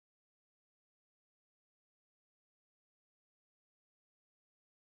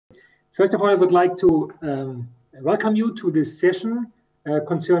First of all, I would like to welcome you to this session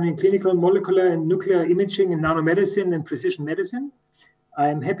concerning clinical, molecular, and nuclear imaging in nanomedicine and precision medicine. I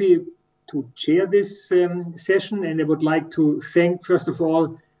am happy to chair this session, and I would like to thank, first of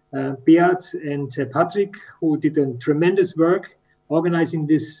all, Beat and Patrick, who did a tremendous work organizing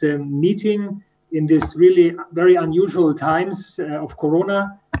this meeting in this really very unusual times of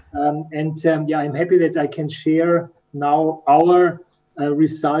Corona. Yeah, I'm happy that I can share now our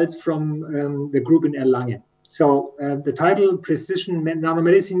results from the group in Erlangen. So the title, Precision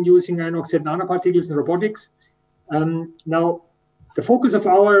Nanomedicine Using Iron Oxide Nanoparticles in Robotics. Now, the focus of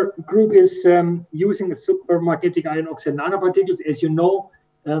our group is using a supermagnetic iron oxide nanoparticles. As you know,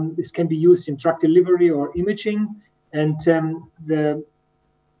 this can be used in drug delivery or imaging. And the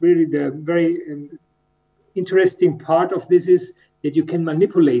very interesting part of this is that you can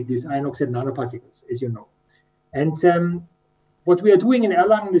manipulate these iron oxide nanoparticles, as you know. And what we are doing in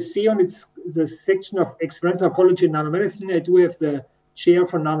Erlangen is SEON. It's the section of experimental oncology and nanomedicine. I do have the chair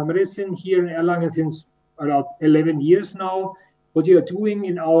for nanomedicine here in Erlangen since about 11 years now. What we are doing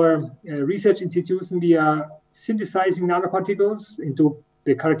in our research institution, we are synthesizing nanoparticles into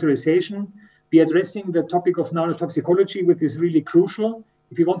the characterization. We are addressing the topic of nanotoxicology, which is really crucial.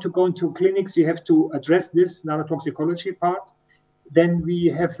 If you want to go into clinics, you have to address this nanotoxicology part. Then we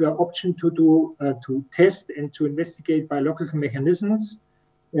have the option to do to test and to investigate biological mechanisms.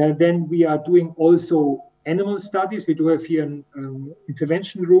 Then we are doing also animal studies. We do have here an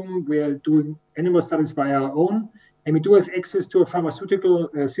intervention room. We are doing animal studies by our own. And we do have access to a pharmaceutical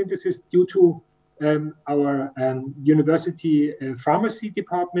synthesis due to our university pharmacy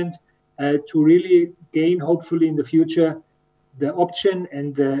department to really gain, hopefully in the future, the option,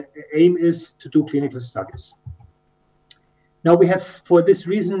 and the aim is to do clinical studies. Now we have, for this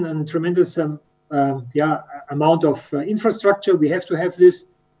reason, a tremendous amount of infrastructure. We have to have this.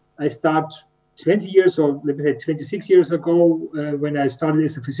 I start 20 years, or let me say 26 years ago, when I started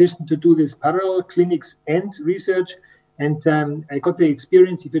as a physician to do this parallel clinics and research. And I got the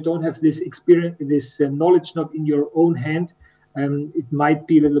experience. If you don't have this experience, this knowledge not in your own hand, it might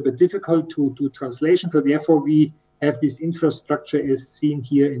be a little bit difficult to do translation. So therefore, we have this infrastructure as seen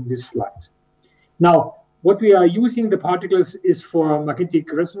here in this slide. Now, what we are using the particles is for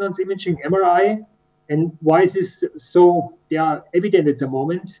magnetic resonance imaging, MRI. And why is this so evident at the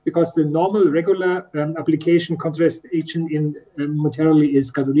moment? Because the normal, regular application contrast agent in momentarily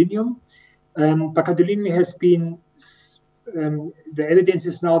is gadolinium. But gadolinium has been, the evidence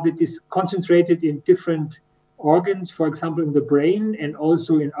is now that it's concentrated in different organs, for example, in the brain and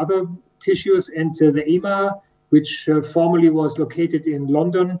also in other tissues. And the EMA, which formerly was located in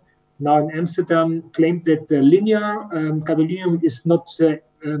London, now in Amsterdam, claimed that the linear gadolinium is not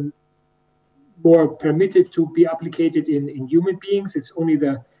more permitted to be applied in human beings. It's only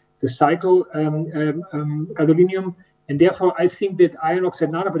the cycle gadolinium. And therefore, I think that iron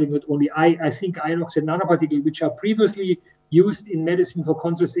oxide nanoparticles, not only I think iron oxide nanoparticles, which are previously used in medicine for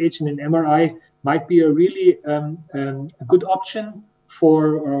contrast agent and MRI, might be a really a good option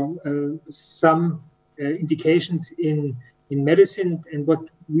for some indications in medicine. And what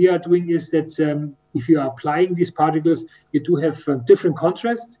we are doing is that if you are applying these particles, you do have different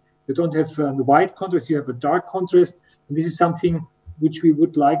contrast. You don't have the white contrast, you have a dark contrast. And this is something which we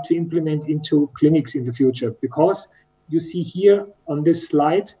would like to implement into clinics in the future, because you see here on this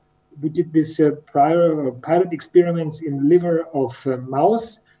slide, we did this prior pilot experiments in liver of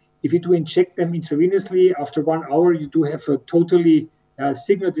mouse. If you do inject them intravenously, after 1 hour, you do have a totally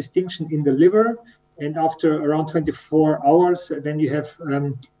signal distinction in the liver. And after around 24 hours, then you have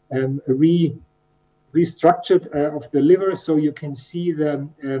restructured of the liver, so you can see the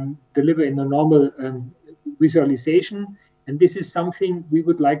liver in a normal visualization. And this is something we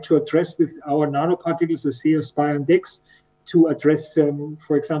would like to address with our nanoparticles, the CO, SPI, and DEX, to address,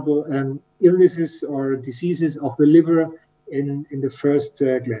 for example, illnesses or diseases of the liver in the first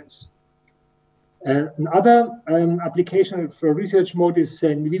glance. Another application for research mode is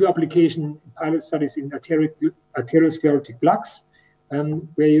in vivo application pilot studies in arteriosclerotic plaques,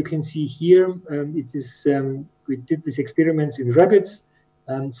 where you can see here, it is we did these experiments in rabbits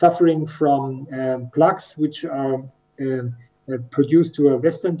suffering from plaques which are produced to a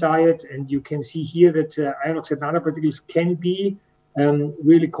Western diet, and you can see here that iron oxide nanoparticles can be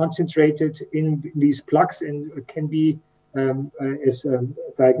really concentrated in these plaques and can be as a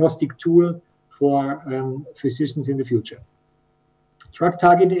diagnostic tool for physicians in the future. Drug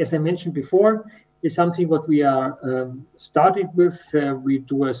targeting, as I mentioned before, is something what we are starting with. We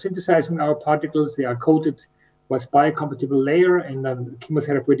do a synthesizing our particles. They are coated with biocompatible layer, and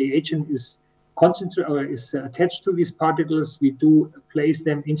chemotherapeutic agent is concentrate or is attached to these particles. We do place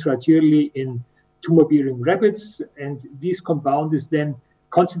them intraarterially in tumor-bearing rabbits, and this compound is then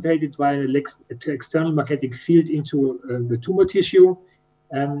concentrated via an external magnetic field into the tumor tissue.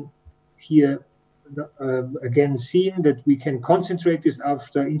 Here, again, seen that we can concentrate this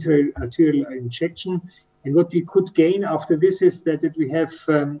after intra-arterial injection. And what we could gain after this is that we have,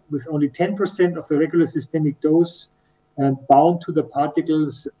 with only 10% of the regular systemic dose, bound to the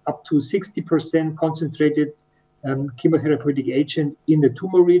particles up to 60% concentrated chemotherapeutic agent in the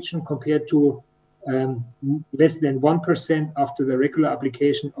tumor region, compared to less than 1% after the regular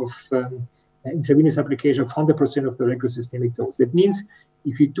application of intravenous application of 100% of the regular systemic dose. That means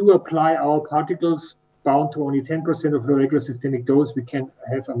if we do apply our particles bound to only 10% of the regular systemic dose, we can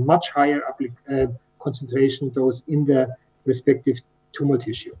have a much higher concentration dose in the respective tumor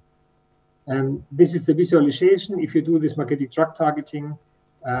tissue. This is the visualization. If you do this magnetic drug targeting,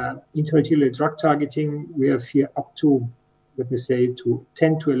 intraarterial drug targeting, we have here up to, let me say, to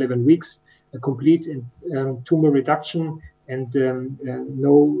 10 to 11 weeks, a complete tumor reduction, and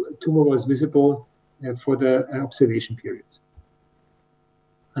no tumor was visible for the observation period.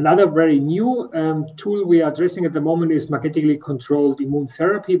 Another very new tool we are addressing at the moment is magnetically controlled immune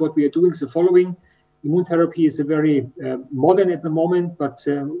therapy. What we are doing is the following. Immune therapy is a very modern at the moment, but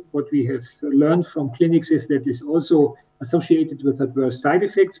what we have learned from clinics is that it's also associated with adverse side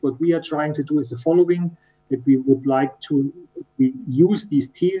effects. What we are trying to do is the following, that we would like to use these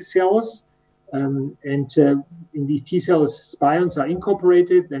T cells, and in these T cells, spions are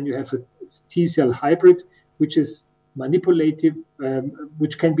incorporated. Then you have a T cell hybrid, which is manipulated,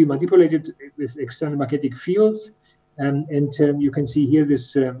 which can be manipulated with external magnetic fields. And you can see here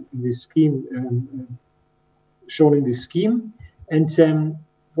this scheme shown in this scheme. And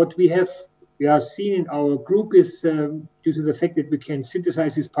what we are seeing in our group is, due to the fact that we can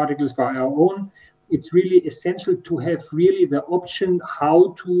synthesize these particles by our own, it's really essential to have really the option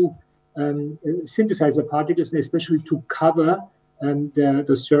how to synthesize the particles, and especially to cover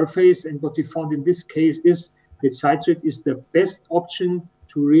the surface. And what we found in this case is that citrate is the best option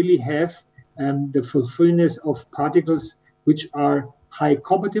to really have the fulfillment of particles which are high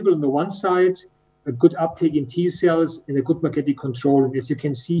compatible on the one side, a good uptake in T cells, and a good magnetic control. And as you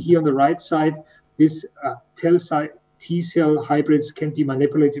can see here on the right side, this T cell hybrids can be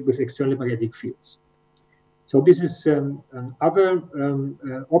manipulated with external magnetic fields. So this is another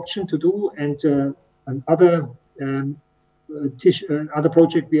option to do, and another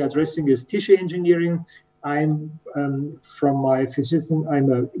project we are addressing is tissue engineering. I'm from my physician,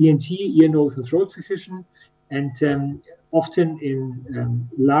 I'm an ENT, ear, nose, and throat physician, and often in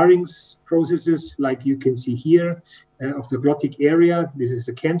larynx processes, like you can see here, of the glottic area. This is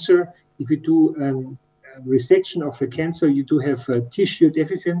a cancer. If you do resection of the cancer, you do have a tissue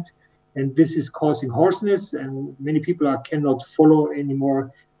deficit, and this is causing hoarseness, and many people cannot follow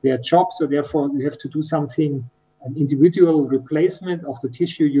anymore their job, so therefore you have to do something, an individual replacement of the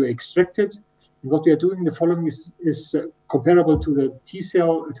tissue you extracted. And what we are doing, the following is comparable to the T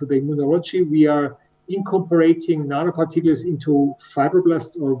cell, to the immunology. We are incorporating nanoparticles into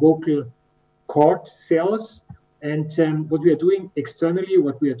fibroblast or vocal cord cells. And what we are doing externally,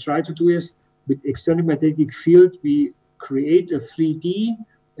 what we are trying to do is, with external magnetic field, we create a 3D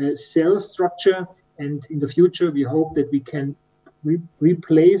cell structure. And in the future, we hope that we can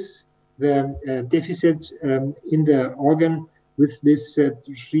replace the deficit in the organ with this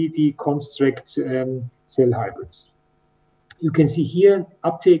 3D construct cell hybrids. You can see here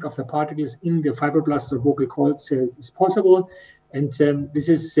uptake of the particles in the fibroblast or vocal cord cell is possible, and this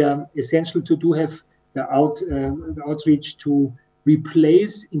is essential to have the outreach to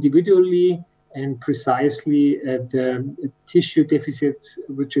replace individually and precisely the tissue deficit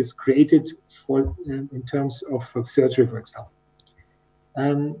which is created for in terms of surgery, for example.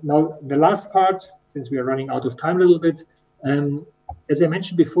 Now the last part, since we are running out of time a little bit. As I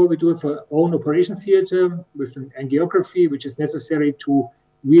mentioned before, we do it for our own operation theater with an angiography, which is necessary to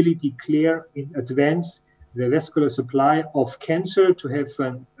really declare in advance the vascular supply of cancer, to have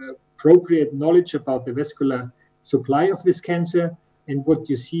an appropriate knowledge about the vascular supply of this cancer. And what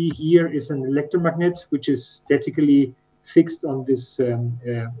you see here is an electromagnet, which is statically fixed on this,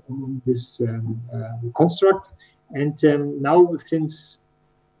 construct. And now, since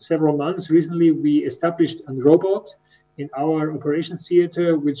several months, recently, we established a robot in our operations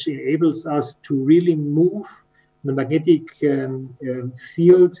theater, which enables us to really move the magnetic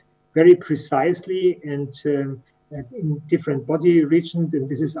field very precisely and in different body regions. And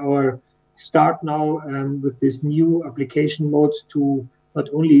this is our start now with this new application mode to not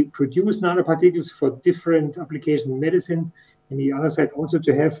only produce nanoparticles for different applications in medicine, and the other side also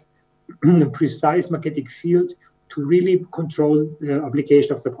to have precise magnetic field to really control the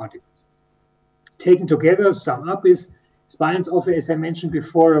application of the particles. Taken together, sum up is spines offer, as I mentioned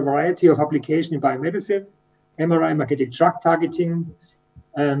before, a variety of application in biomedicine, MRI, magnetic drug targeting,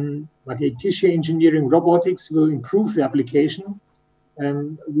 magnetic tissue engineering, robotics will improve the application.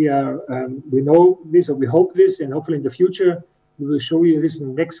 And we know this, or we hope this, and hopefully in the future, we will show you this in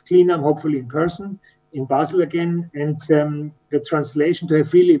the next cleanup, hopefully in person, in Basel again. And the translation to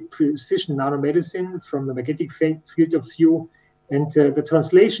have really precision nanomedicine from the magnetic field of view. And the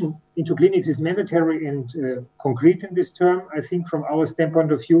translation into clinics is mandatory and concrete in this term, I think, from our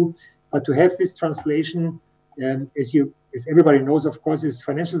standpoint of view. But to have this translation, as everybody knows, of course, is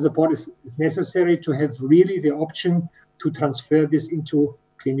financial support is necessary to have really the option to transfer this into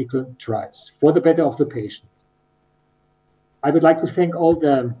clinical trials for the better of the patient. I would like to thank all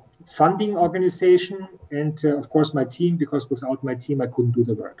the funding organization and, of course, my team, because without my team, I couldn't do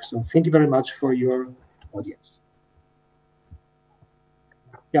the work. So thank you very much for your audience.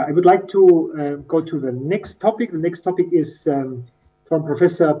 Yeah, I would like to go to the next topic. The next topic is from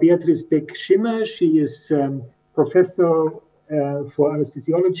Professor Beatrice Beck Schimmer. She is professor for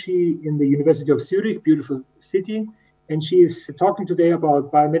anesthesiology in the University of Zurich, beautiful city. And she is talking today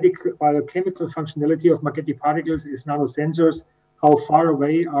about biochemical functionality of magnetic particles as nanosensors. How far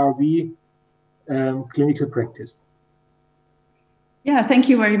away are we clinical practice? Yeah, thank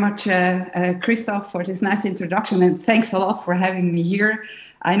you very much, Christoph, for this nice introduction, and thanks a lot for having me here.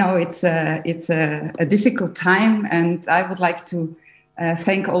 I know it's a difficult time, and I would like to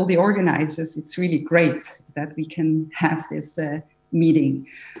thank all the organizers. It's really great that we can have this meeting.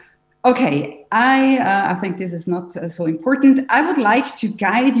 Okay, I think this is not so important. I would like to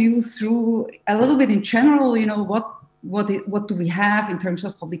guide you through a little bit in general, you know, what do we have in terms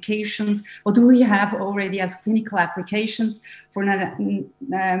of publications? What do we have already as clinical applications for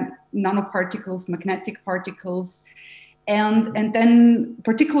nanoparticles, magnetic particles, and then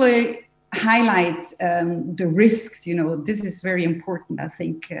particularly highlight the risks. You know, this is very important, I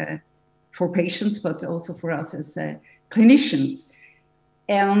think, for patients, but also for us as clinicians.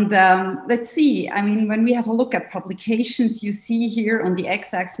 And let's see, I mean, when we have a look at publications, you see here on the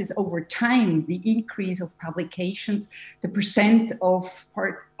x-axis over time, the increase of publications, the percent of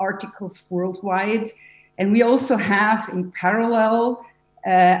articles worldwide. And we also have in parallel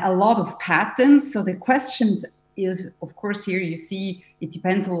a lot of patents. So the questions is, of course, here you see it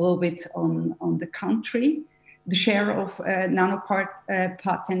depends a little bit on the country, the share of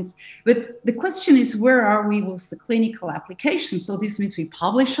patents. But the question is, where are we with the clinical application? So this means we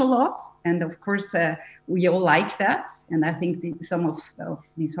publish a lot. And of course, we all like that. And I think some of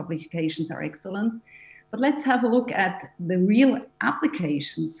these publications are excellent. But let's have a look at the real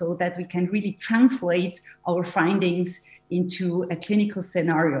applications so that we can really translate our findings into a clinical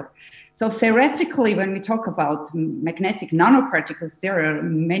scenario. So theoretically, when we talk about magnetic nanoparticles, there are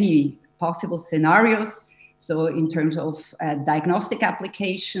many possible scenarios. So in terms of diagnostic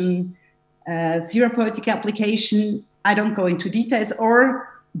application, therapeutic application, I don't go into details, or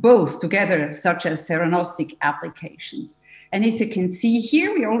both together, such as theranostic applications. And as you can see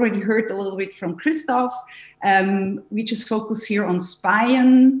here, we already heard a little bit from Christoph. We just focus here on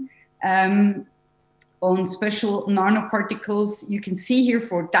spine, on special nanoparticles. You can see here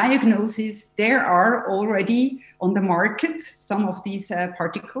for diagnosis, there are already on the market some of these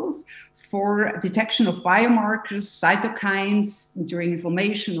particles for detection of biomarkers, cytokines during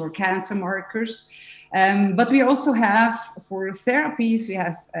inflammation or cancer markers. But we also have for therapies, we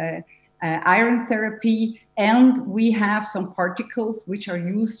have iron therapy, and we have some particles which are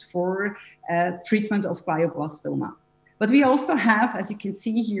used for treatment of glioblastoma. But we also have, as you can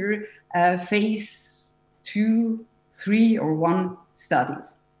see here, phase 2, 3, or 1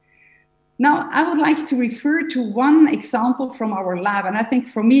 studies. Now, I would like to refer to one example from our lab, and I think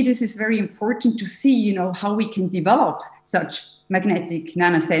for me this is very important to see, you know, how we can develop such magnetic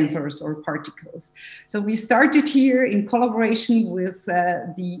nanosensors or particles. So we started here in collaboration with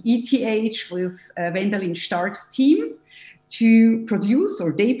the ETH, with Wendelin Stark's team, to produce,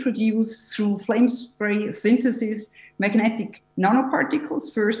 or they produce through flame spray synthesis, magnetic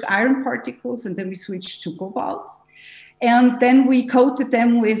nanoparticles, first iron particles, and then we switched to cobalt. And then we coated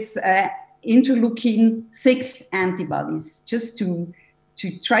them with interleukin-6 antibodies, just to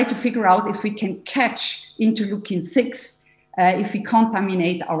try to figure out if we can catch interleukin-6 if we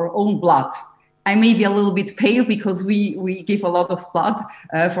contaminate our own blood. I may be a little bit pale because we give a lot of blood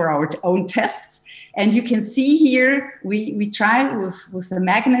for our own tests. And you can see here, we try with the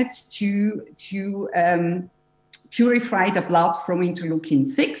magnet to purify the blood from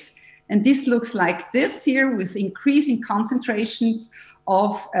interleukin-6. And this looks like this here with increasing concentrations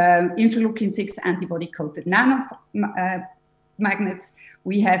of interleukin-6 antibody-coated nanomagnets,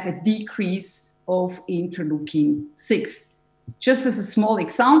 we have a decrease of interleukin-6. Just as a small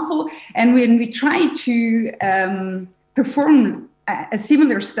example, and when we try to perform a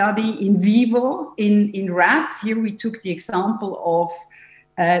similar study in vivo in rats, here we took the example of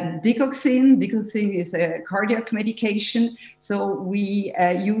digoxin. Digoxin is a cardiac medication, so we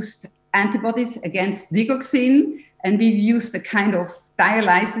used antibodies against digoxin, and we used a kind of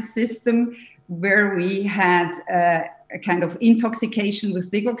dialysis system where we had a kind of intoxication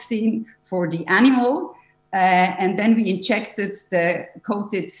with digoxin for the animal. And then we injected the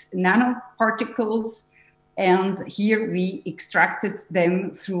coated nanoparticles, and here we extracted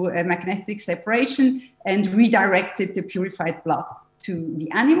them through a magnetic separation and redirected the purified blood to the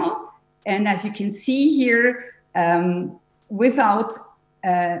animal. And as you can see here, without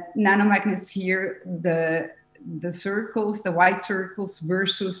nanomagnets here, the circles, the white circles,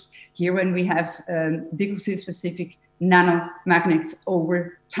 versus here when we have digoxin-specific nanomagnets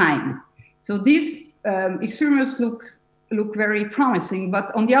over time. So these experiments look very promising,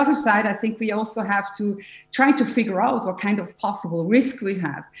 but on the other side, I think we also have to try to figure out what kind of possible risk we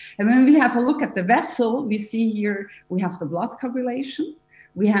have. And when we have a look at the vessel, we see here we have the blood coagulation,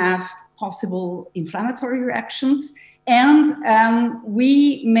 we have possible inflammatory reactions, and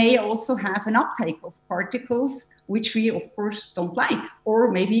we may also have an uptake of particles, which we of course don't like,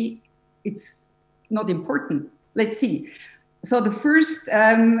 or maybe it's not important. Let's see. So the first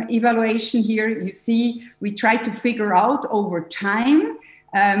evaluation here, you see, we try to figure out over time,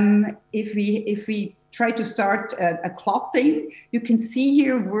 if we try to start a clotting, you can see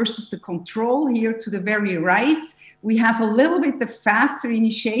here versus the control here to the very right, we have a little bit the faster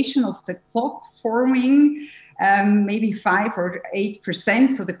initiation of the clot forming, maybe 5 or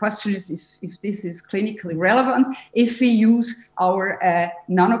 8%. So the question is if this is clinically relevant, if we use our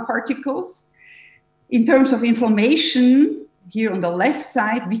nanoparticles. In terms of inflammation, here on the left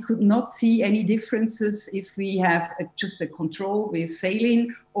side, we could not see any differences if we have just a control with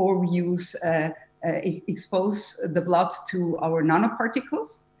saline or we use expose the blood to our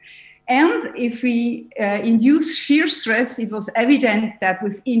nanoparticles. And if we induce shear stress, it was evident that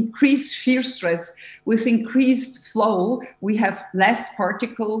with increased shear stress, with increased flow, we have less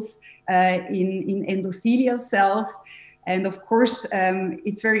particles in endothelial cells. And of course,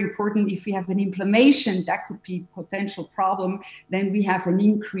 it's very important if we have an inflammation, that could be a potential problem, then we have an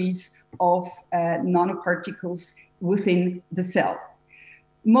increase of nanoparticles within the cell.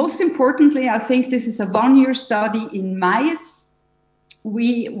 Most importantly, I think this is a one-year study in mice.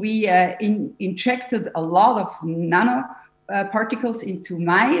 We injected a lot of nanoparticles into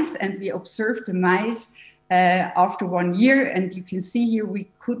mice, and we observed the mice after 1 year, and you can see here we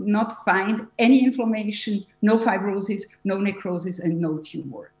could not find any inflammation, no fibrosis, no necrosis, and no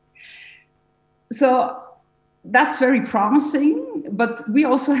tumor. So that's very promising, but we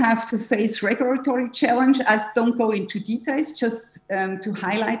also have to face regulatory challenge. I don't go into details, just to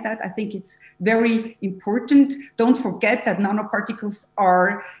highlight that. I think it's very important. Don't forget that nanoparticles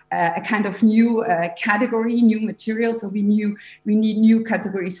are a kind of new category, new material, so we need new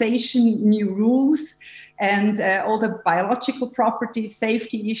categorization, new rules. And all the biological properties,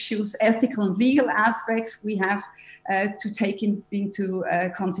 safety issues, ethical and legal aspects we have to take into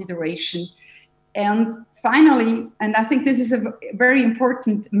consideration. And finally, and I think this is a very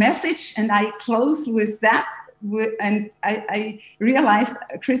important message, and I close with that. And I realized,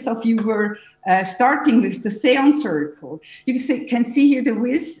 Christoph, you were starting with the Seon Circle. You can see here the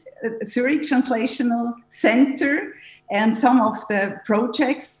Zürich Translational Center, and some of the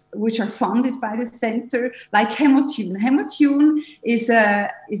projects which are funded by the center, like Hemotune. Hemotune is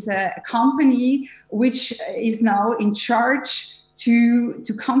a company which is now in charge to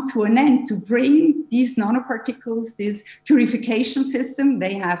come to an end, to bring these nanoparticles, this purification system.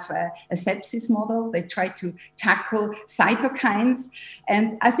 They have a sepsis model. They try to tackle cytokines.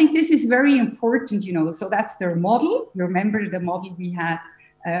 And I think this is very important, you know, so that's their model. You remember the model we had,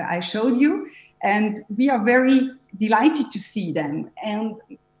 I showed you. And we are very delighted to see them. And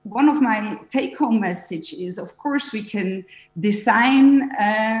one of my take-home message is, of course, we can design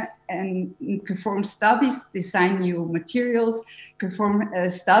and perform studies, design new materials, perform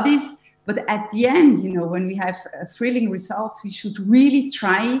studies. But at the end, you know, when we have thrilling results, we should really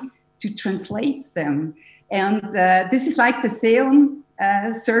try to translate them. And this is like the Seon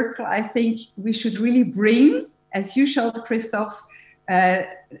Circle. I think we should really bring, as you showed, Christoph,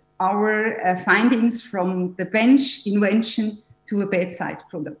 our findings from the bench invention to a bedside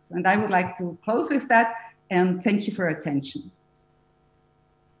product. And I would like to close with that, and thank you for your attention.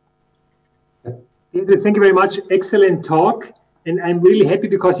 Thank you very much. Excellent talk. And I'm really happy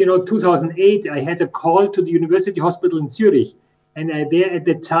because, 2008, I had a call to the University Hospital in Zürich. And there at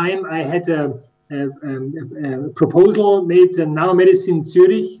the time, I had a proposal made in Nanomedicine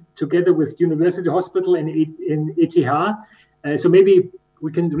Zürich together with University Hospital in ETH. So maybe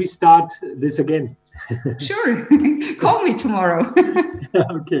we can restart this again. Sure. Call me tomorrow.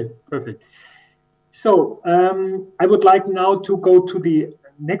 Okay, perfect. So I would like now to go to the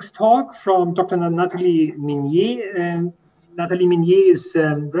next talk from Dr. Nathalie Minier. Nathalie Minier is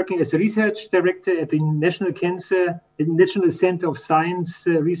working as a research director at the National Center of Science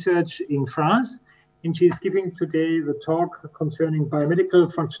Research in France. And she is giving today the talk concerning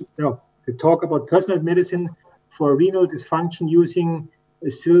biomedical function, the talk about personal medicine for renal dysfunction using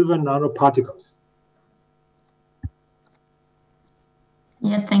silver nanoparticles.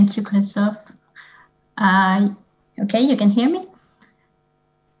 Yeah, thank you, Christoph. Okay, you can hear me?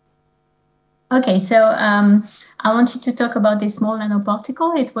 Okay, so I wanted to talk about this small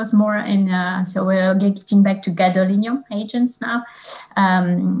nanoparticle. It was more in, so we're getting back to gadolinium agents now.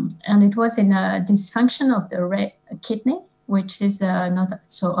 And it was in a dysfunction of the kidney, which is not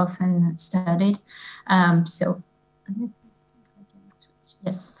so often studied.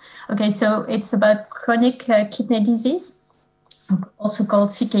 Yes. Okay, so it's about chronic kidney disease, also called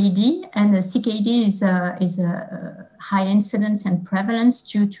CKD. And the CKD is a high incidence and prevalence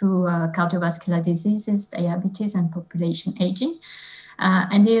due to cardiovascular diseases, diabetes, and population aging.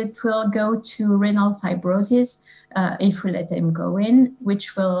 And it will go to renal fibrosis if we let them go in,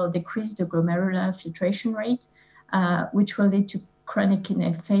 which will decrease the glomerular filtration rate, which will lead to chronic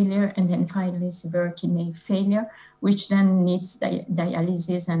kidney failure, and then finally severe kidney failure, which then needs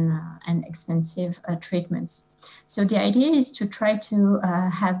dialysis and expensive treatments. So the idea is to try to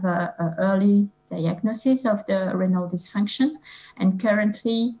have an early diagnosis of the renal dysfunction. And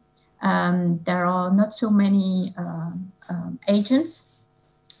currently, there are not so many agents.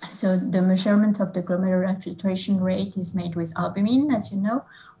 So the measurement of the glomerular filtration rate is made with albumin, as you know,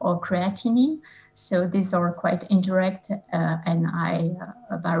 or creatinine. So these are quite indirect and high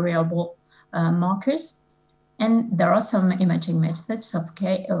variable markers. And there are some imaging methods, of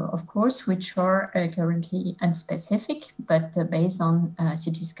course, which are currently unspecific, but based on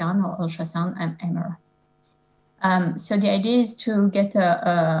CT scan or ultrasound and MRI. So the idea is to get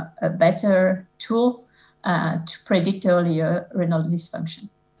a better tool to predict earlier renal dysfunction.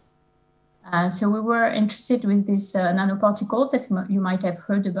 So we were interested with these nanoparticles that you might have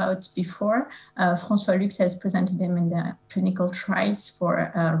heard about before. François Lux has presented them in the clinical trials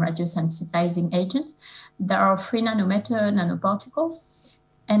for radiosensitizing agents. There are 3 nanometer nanoparticles,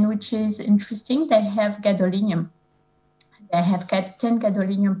 and which is interesting, they have gadolinium. They have 10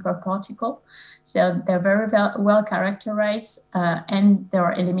 gadolinium per particle. So they're very well characterized and they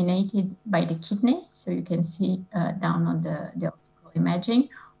are eliminated by the kidney. So you can see down on the optical imaging,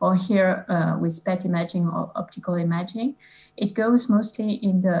 or here with PET imaging or optical imaging. It goes mostly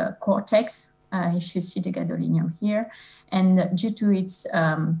in the cortex, if you see the gadolinium here. And due to its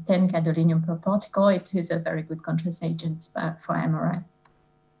 10 gadolinium per particle, it is a very good contrast agent for MRI.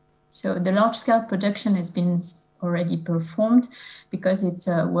 So the large-scale production has been already performed because it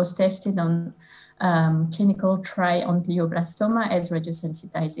was tested on clinical trial on glioblastoma as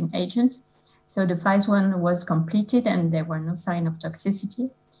radiosensitizing agent. So the phase 1 was completed and there were no sign of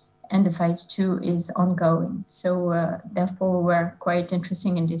toxicity. And the phase 2 is ongoing. So therefore, we're quite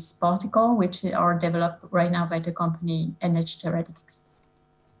interested in this particle, which are developed right now by the company NH Therapeutics.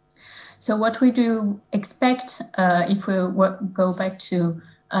 So what we do expect, if we go back to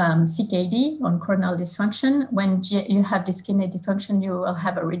CKD, on coronal dysfunction, when you have this kidney dysfunction, you will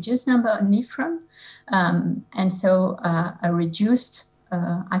have a reduced number of nephron, and so a reduced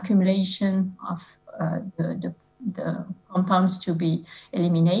accumulation of the compounds to be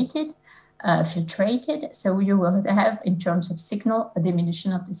eliminated, filtrated. So you will have, in terms of signal, a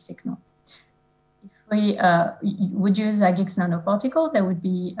diminution of the signal. If we would use Agix nanoparticle, that would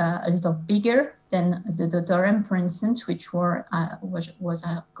be a little bigger than the deuterium, for instance, which was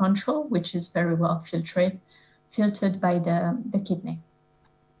a control, which is very well filtered by the kidney.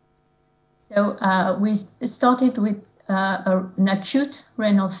 So we started with an acute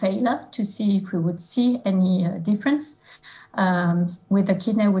renal failure to see if we would see any difference. With the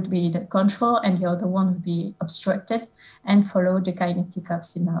kidney would be the control and the other one would be obstructed, and follow the kinetic of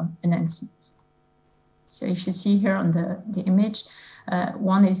signal enhancement. So if you see here on the image,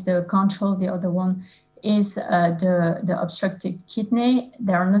 one is the control, the other one is the obstructed kidney.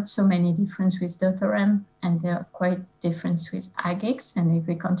 There are not so many differences with deuterium, and there are quite different with Agix. And if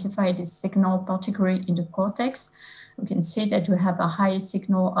we quantify this signal, particularly in the cortex, we can see that we have a high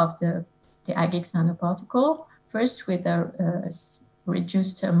signal of the Agix nanoparticle, first with a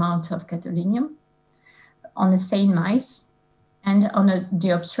reduced amount of gadolinium on the same mice. And on the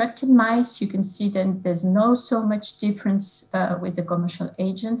obstructed mice, you can see that there's no so much difference with the commercial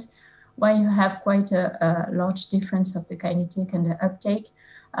agent, while you have quite a large difference of the kinetic and the uptake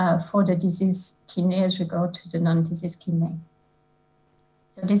for the disease kidney as regard to the non-disease kidney.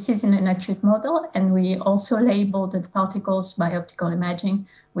 So this is in an acute model, and we also labeled the particles by optical imaging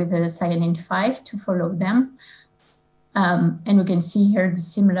with a cyanine 5 to follow them. And we can see here the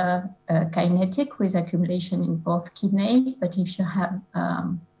similar kinetic with accumulation in both kidney, but if you have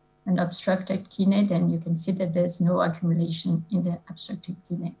an obstructed kidney, then you can see that there's no accumulation in the obstructed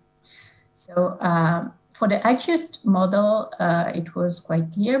kidney. So for the acute model, it was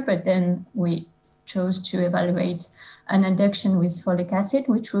quite clear, but then we chose to evaluate an induction with folic acid,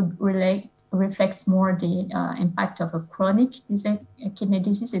 which would reflects more the impact of a chronic kidney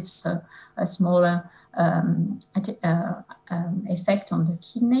disease. It's a smaller effect on the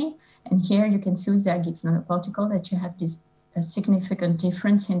kidney. And here you can see with the Agix nanoparticle that you have this significant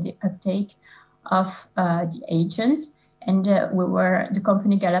difference in the uptake of the agent. And the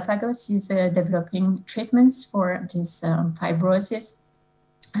company Galapagos is developing treatments for this fibrosis.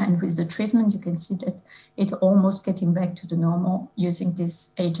 And with the treatment, you can see that it's almost getting back to the normal using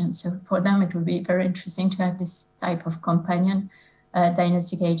this agent. So for them, it will be very interesting to have this type of companion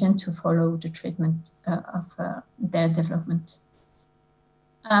diagnostic agent to follow the treatment of their development.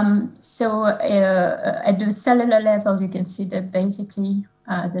 So at the cellular level, you can see that basically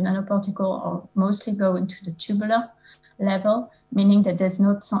the nanoparticle are mostly going to the tubular level, meaning that there's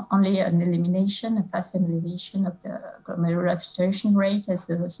not only an elimination, a fast elimination of the glomerular filtration rate as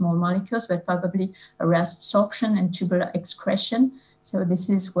the small molecules, but probably a reabsorption and tubular excretion. So this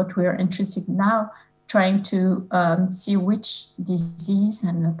is what we are interested in now, trying to see which disease,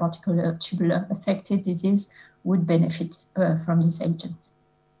 and a particular tubular affected disease, would benefit from this agent.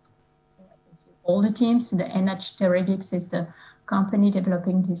 So I thank you all the teams. The NH Therapeutics is the company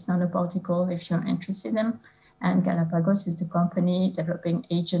developing this nanoparticle if you're interested in them. And Galapagos is the company developing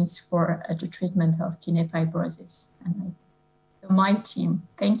agents for the treatment of kidney fibrosis. And my team,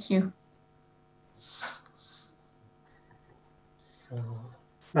 thank you.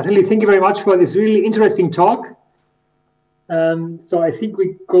 Natalie, thank you very much for this really interesting talk. So I think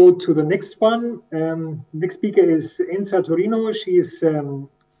we go to the next one. Next speaker is Enza Torino. She is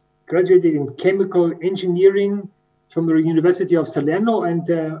graduated in chemical engineering from the University of Salerno, and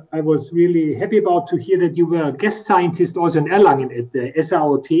I was really happy about to hear that you were a guest scientist also in Erlangen at the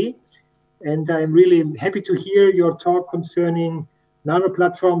SAOT, and I'm really happy to hear your talk concerning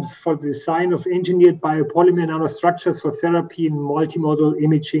nanoplatforms for the design of engineered biopolymer nanostructures for therapy in multimodal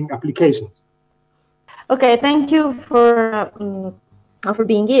imaging applications. Okay, thank you for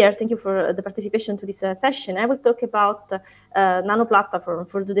being here. Thank you for the participation to this session. I will talk about nanoplatform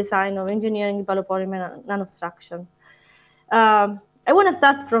for the design of engineering biopolymer nanostructure. I want to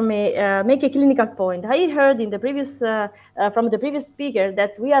start from make a clinical point. I heard in the previous from the previous speaker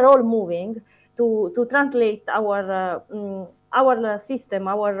that we are all moving to translate our system,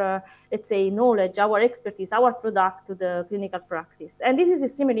 our let's say knowledge, our expertise, our product to the clinical practice, and this is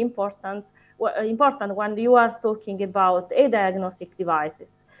extremely important when you are talking about diagnostic devices.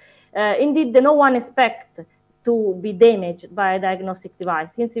 Indeed, no one expects to be damaged by a diagnostic device.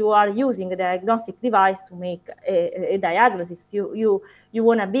 Since you are using a diagnostic device to make a diagnosis, you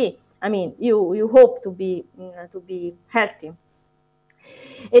want to be, I mean, you hope to be healthy.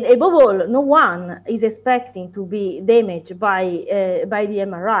 And above all, no one is expecting to be damaged by the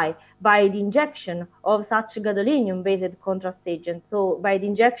MRI, by the injection of such gadolinium-based contrast agent, so by the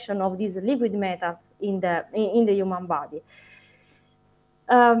injection of these liquid metals in the human body.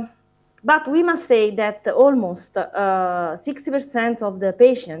 But we must say that almost 60% of the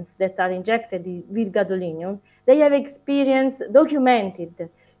patients that are injected with gadolinium, they have experienced documented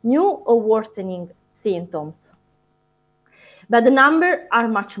new or worsening symptoms. But the numbers are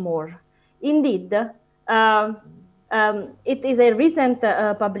much more. Indeed, it is a recent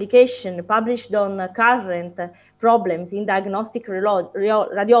publication published on current problems in diagnostic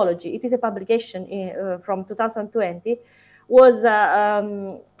radiology. It is a publication from 2020. Was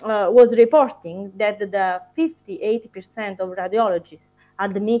reporting that the 50–80% of radiologists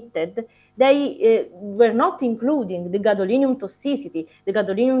admitted they were not including the gadolinium toxicity, the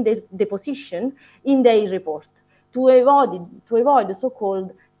gadolinium deposition in their report to avoid the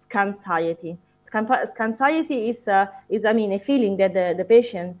so-called scanxiety. Scanxiety is I mean a feeling that the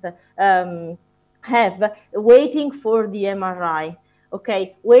patients have waiting for the MRI.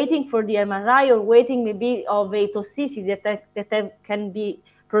 Waiting for the MRI or waiting maybe of a toxicity that can be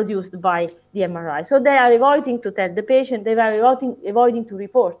produced by the MRI. So they are avoiding to tell the patient, they are avoiding to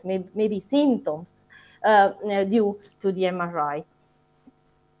report maybe symptoms due to the MRI.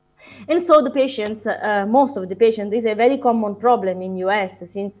 And so the patients, most of the patients, this is a very common problem in US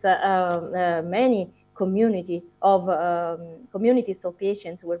since many communities of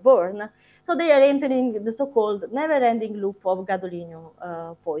patients were born. So they are entering the so-called never-ending loop of gadolinium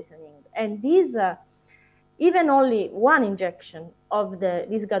poisoning. And these, even only one injection of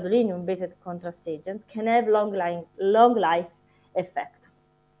these gadolinium-based contrast agents can have long life effect.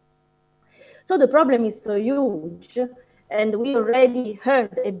 So the problem is so huge, and we already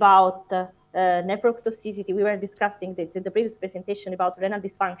heard about nephrotoxicity. We were discussing this in the previous presentation about renal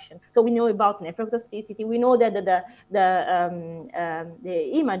dysfunction. So we know about nephrotoxicity. We know that the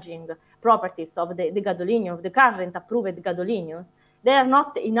imaging properties of the gadolinium, of the current approved gadolinium, they are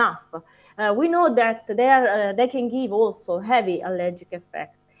not enough. We know that they can give also heavy allergic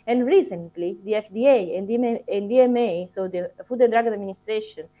effects. And recently, the FDA and the EMA, so the Food and Drug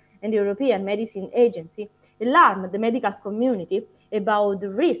Administration, and the European Medicine Agency alarmed the medical community about the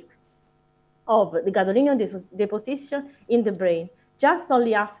risks of the gadolinium deposition in the brain just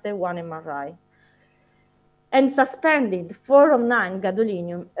only after one MRI, and suspended 4 of 9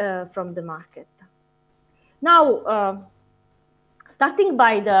 gadolinium from the market. Now, starting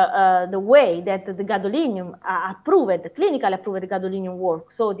by the way that the gadolinium clinically approved gadolinium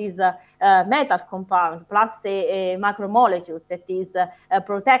works, so this metal compound plus a macromolecules that is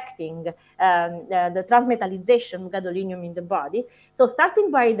protecting the transmetallization of gadolinium in the body. So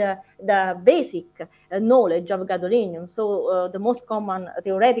starting by the basic knowledge of gadolinium, so the most common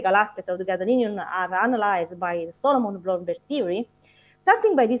theoretical aspect of the gadolinium are analyzed by the Solomon-Blomberg theory.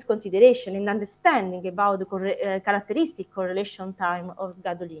 Starting by this consideration and understanding about the characteristic correlation time of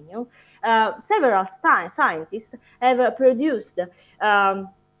gadolinium, several scientists have produced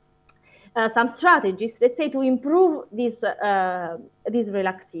some strategies, let's say, to improve this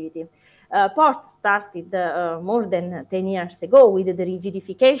relaxivity. Port started more than 10 years ago with the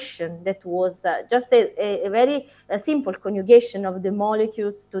rigidification that was just a very simple conjugation of the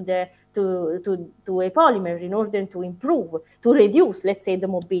molecules to a polymer in order to reduce, let's say, the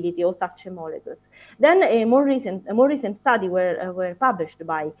mobility of such molecules. Then a more recent study were published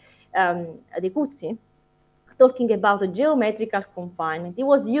by Decuzzi, talking about geometrical confinement. He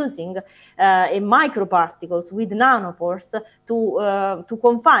was using a microparticles with nanopores to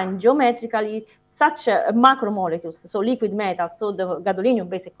confine geometrically such macromolecules, so liquid metals, so the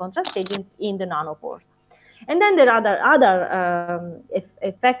gadolinium-based contrast agents in the nanopore. And then there are other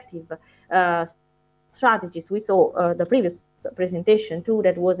effective strategies. We saw the previous presentation too,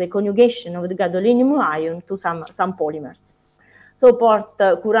 that was a conjugation of the gadolinium ion to some polymers. So Port,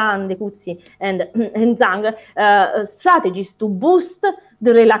 Curran, Decuzzi, and Zhang, strategies to boost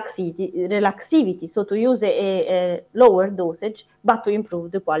the relaxivity, so to use a lower dosage, but to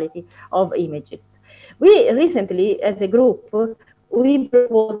improve the quality of images. We recently, as a group, we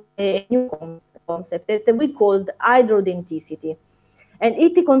proposed a new concept that we called hydrodenticity, and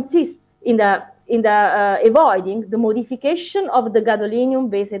it consists in avoiding the modification of the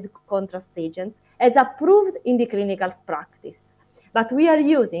gadolinium-based contrast agents as approved in the clinical practice. But we are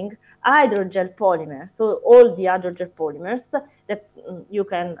using hydrogel polymers, so all the hydrogel polymers that you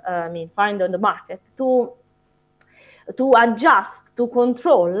can find on the market to adjust, to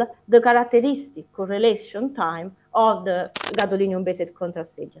control the characteristic correlation time of the gadolinium-based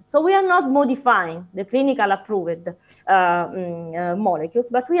contrast agent. So we are not modifying the clinical approved molecules,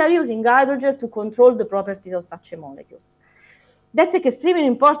 but we are using hydrogel to control the properties of such molecules. That's extremely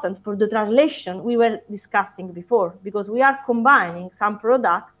important for the translation we were discussing before, because we are combining some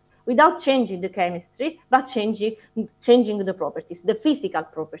products without changing the chemistry, but changing the properties, the physical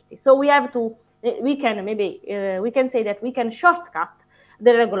properties. So we have to, we can say that we can shortcut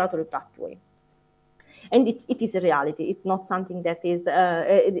the regulatory pathway. And it is a reality. It's not something that is,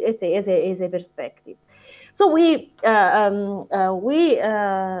 as a perspective. So we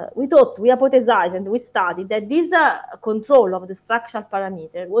hypothesized and we studied that this control of the structural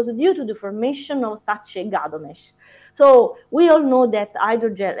parameter was due to the formation of such a gadomesh. So we all know that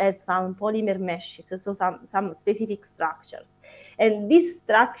hydrogel has some polymer meshes, so some specific structures. And these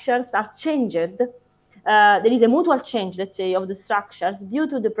structures are changed. There is a mutual change, let's say, of the structures due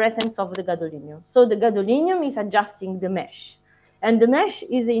to the presence of the gadolinium. So the gadolinium is adjusting the mesh, and the mesh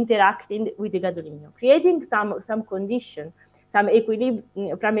is interacting with the gadolinium, creating some condition, some equilibrium,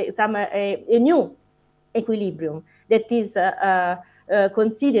 a new equilibrium that is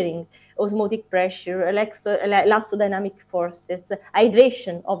considering osmotic pressure, elastodynamic forces,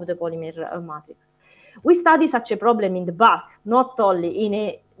 hydration of the polymer matrix. We study such a problem in the bulk, not only in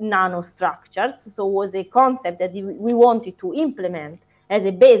a nanostructures. So it was a concept that we wanted to implement as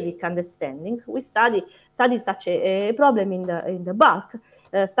a basic understanding. So we study such a problem in the bulk,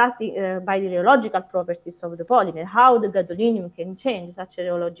 starting by the rheological properties of the polymer, how the gadolinium can change such a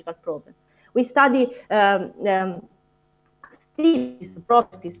rheological problem. We study these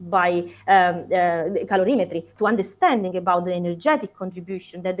properties by calorimetry to understanding about the energetic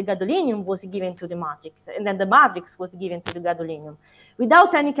contribution that the gadolinium was given to the matrix, and then the matrix was given to the gadolinium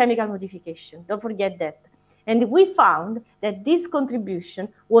without any chemical modification. Don't forget that. And we found that this contribution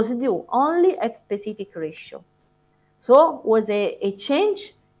was due only at specific ratio. So was a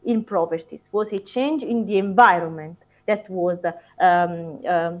change in properties, was a change in the environment that was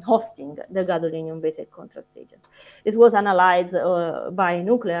hosting the gadolinium-based contrast agent. This was analyzed by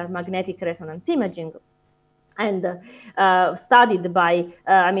nuclear magnetic resonance imaging and studied by,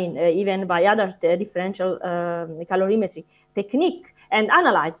 even by other differential calorimetry technique, and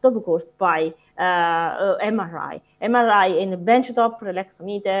analyzed, of course, by MRI. MRI in a benchtop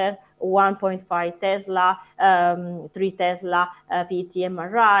relaxometer, 1.5 Tesla, 3 Tesla PET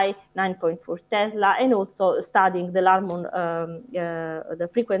MRI, 9.4 Tesla, and also studying the Larmor, the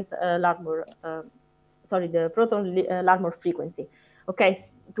frequency Larmor, the proton Larmor frequency. Okay,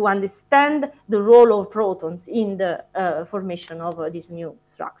 to understand the role of protons in the formation of these new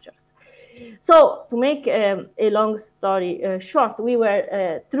structures. So to make a long story short, we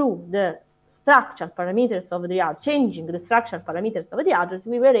were through the structural parameters of the atoms, changing the structural parameters of the atoms,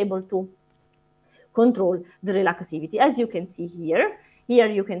 we were able to control the relaxivity. As you can see here,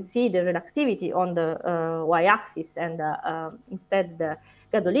 you can see the relaxivity on the y-axis, and instead the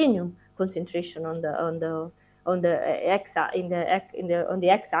gadolinium concentration on the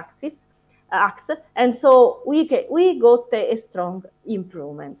x-axis, and so we got a strong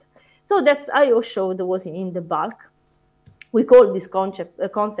improvement. So that's I showed was in the bulk. We call this concept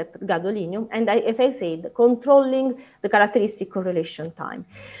gadolinium, and as I said, controlling the characteristic correlation time.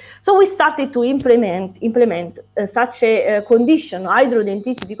 So we started to implement such a condition,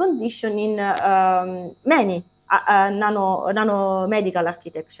 hydrodensity condition, in many nanomedical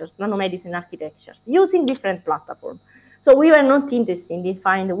architectures, nanomedicine architectures, using different platforms. So we were not interested in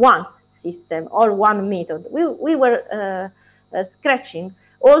finding one system or one method. We were scratching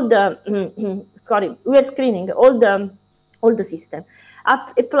all the we were screening all the system,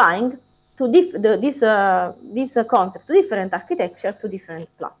 applying to this concept to different architectures, to different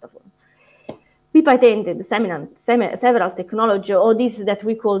platforms. We patented several technologies, or this that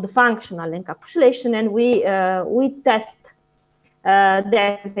we call the functional encapsulation, and we test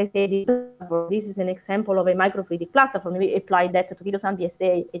that, as I said, this is an example of a microfluidic platform. We applied that to kilosan,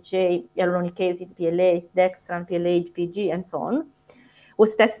 PSA, HA, hyaluronic acid, PLA, dextran, PLH, PG, and so on.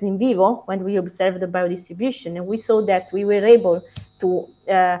 Was tested in vivo when we observed the biodistribution, and we saw that we were able to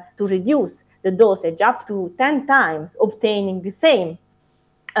reduce the dosage up to 10 times, obtaining the same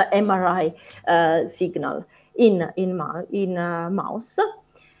MRI signal in mouse.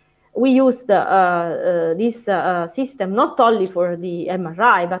 We used this system not only for the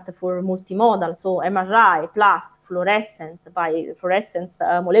MRI, but for multimodal, so MRI plus fluorescence by fluorescence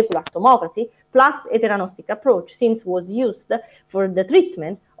molecular tomography, plus heteronostic approach, since was used for the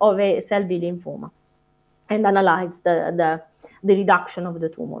treatment of a cell B lymphoma, and analyzed the reduction of the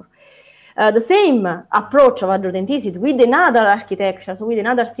tumor. The same approach of hydrodensity with another architecture, so with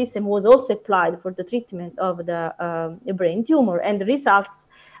another system, was also applied for the treatment of the brain tumor, and the results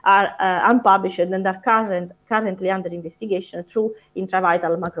are unpublished and are currently under investigation through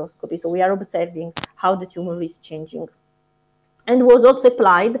intravital macroscopy. So we are observing how the tumor is changing. And was also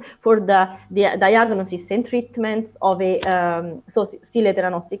applied for the diagnosis and treatment of a still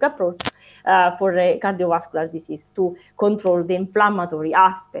heteronostic approach for a cardiovascular disease, to control the inflammatory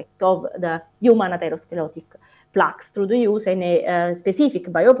aspect of the human atherosclerotic plaques through the use in a specific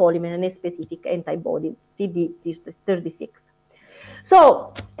biopolymer and a specific antibody, CD36.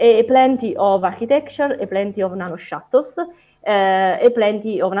 So plenty of architecture, plenty of nanoshuttles,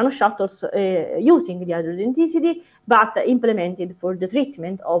 plenty of nanoshuttles using the hydrodensity, but implemented for the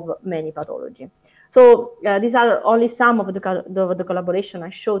treatment of many pathology. So these are only some of the collaboration I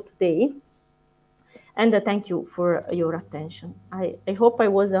showed today. And thank you for your attention. I hope I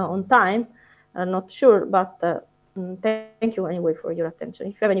was on time. I'm not sure, but thank you anyway for your attention.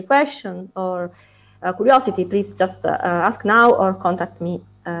 If you have any question or curiosity, please just ask now or contact me.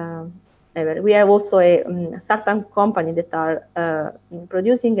 We have also a startup company that are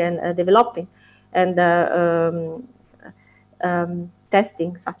producing and developing and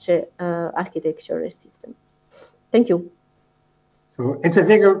testing such a architecture system. Thank you. So, Enza,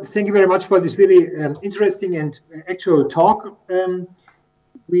 thank you very much for this really interesting and actual talk.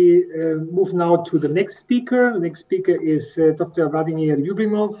 We move now to the next speaker. The next speaker is Dr. Vladimir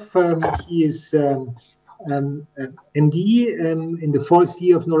Lyubimov. He is MD in the 4th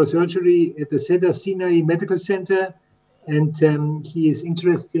year of neurosurgery at the Cedar Sinai Medical Center, and he is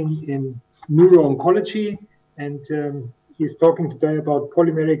interested in neuro-oncology, and he's talking today about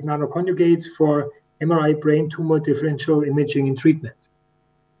polymeric nanoconjugates for MRI brain tumor differential imaging and treatment.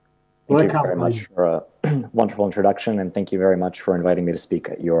 Thank you very much for a wonderful introduction, and thank you very much for inviting me to speak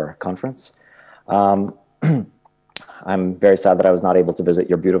at your conference. I'm very sad that I was not able to visit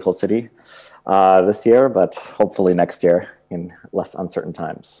your beautiful city this year, but hopefully next year in less uncertain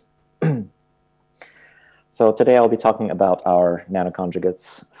times. So today I'll be talking about our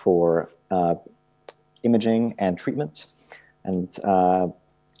nanoconjugates for imaging and treatment, and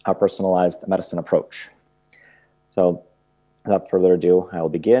our personalized medicine approach. So without further ado, I will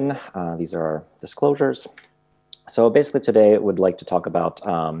begin. These are our disclosures. So basically today I would like to talk about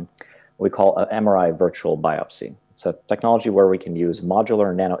what we call an MRI virtual biopsy. It's a technology where we can use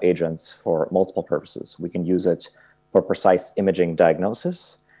modular nano agents for multiple purposes. We can use it for precise imaging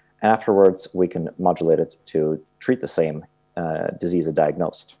diagnosis, and afterwards we can modulate it to treat the same disease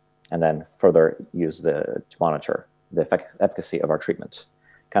diagnosed, and then further use to monitor the efficacy of our treatment,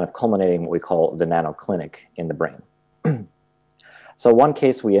 kind of culminating what we call the nano clinic in the brain. So one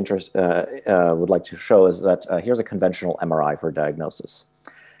case we would like to show is that here's a conventional MRI for diagnosis.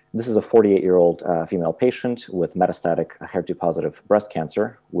 This is a 48-year-old female patient with metastatic HER2-positive breast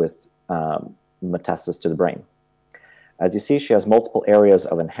cancer with metastasis to the brain. As you see, she has multiple areas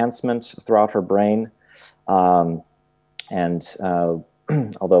of enhancement throughout her brain, and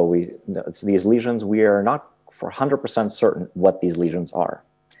although these lesions, we are not for 100% certain what these lesions are.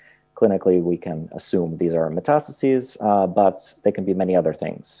 Clinically, we can assume these are metastases, but they can be many other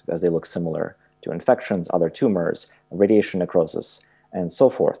things, as they look similar to infections, other tumors, radiation necrosis, and so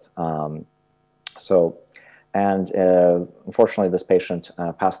forth. Unfortunately, this patient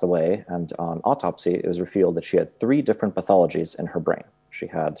passed away, and on autopsy, it was revealed that she had 3 different pathologies in her brain. She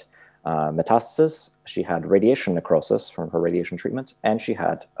had metastasis, she had radiation necrosis from her radiation treatment, and she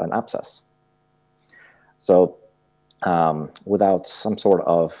had an abscess. So without some sort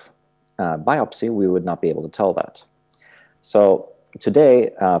of biopsy, we would not be able to tell that. So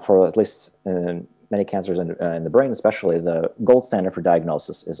today, for at least many cancers in the brain especially, the gold standard for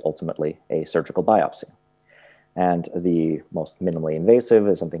diagnosis is ultimately a surgical biopsy. And the most minimally invasive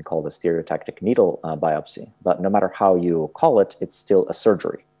is something called a stereotactic needle biopsy. But no matter how you call it, it's still a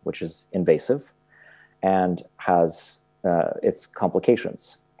surgery, which is invasive and has its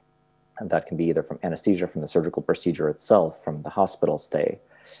complications. And that can be either from anesthesia, from the surgical procedure itself, from the hospital stay.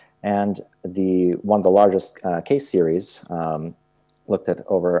 And one of the largest case series looked at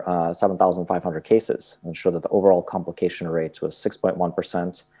over 7,500 cases and showed that the overall complication rate was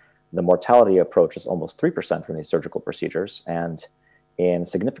 6.1%. The mortality approach is almost 3% from these surgical procedures. And in a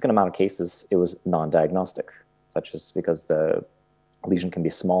significant amount of cases, it was non-diagnostic, such as because the lesion can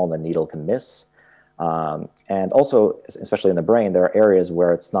be small and the needle can miss. And also, especially in the brain, there are areas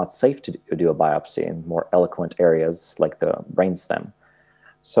where it's not safe to do a biopsy in more eloquent areas like the brainstem.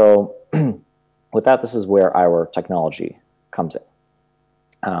 So with that, this is where our technology comes in.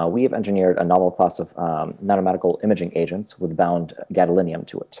 We have engineered a novel class of nanomedical imaging agents with bound gadolinium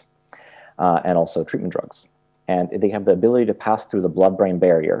to it, and also treatment drugs. And they have the ability to pass through the blood-brain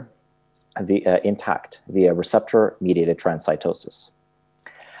barrier intact via receptor-mediated transcytosis.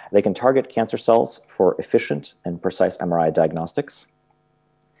 They can target cancer cells for efficient and precise MRI diagnostics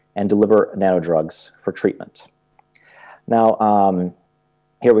and deliver nanodrugs for treatment. Now,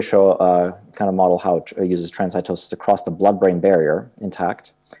 here we show a kind of model how it uses transcytosis to cross the blood-brain barrier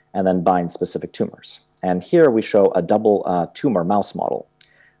intact and then bind specific tumors. And here we show a double tumor mouse model.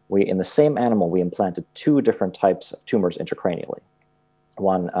 In the same animal, we implanted 2 different types of tumors intracranially,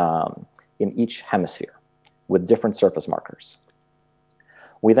 one in each hemisphere with different surface markers.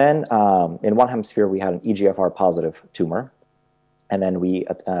 We then, in one hemisphere, we had an EGFR positive tumor, and then we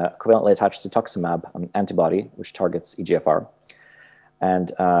covalently attached cetuximab, an antibody which targets EGFR,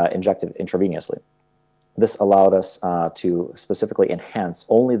 and injected intravenously. This allowed us to specifically enhance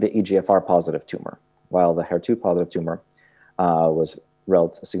only the EGFR positive tumor, while the HER2 positive tumor was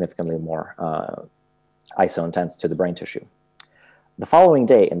significantly more iso-intense to the brain tissue. The following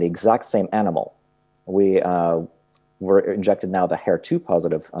day, in the exact same animal, we were injected now the HER2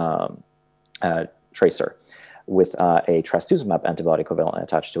 positive tracer with a trastuzumab antibody covalently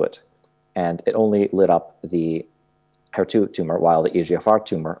attached to it. And it only lit up the HER2 tumor while the EGFR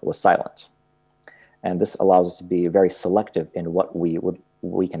tumor was silent. And this allows us to be very selective in what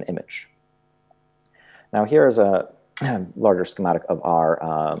we can image. Now here is a larger schematic of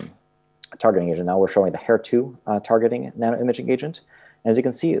our targeting agent. Now we're showing the HER2 targeting nanoimaging agent. As you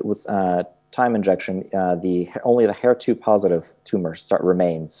can see with time injection, only the HER2 positive tumor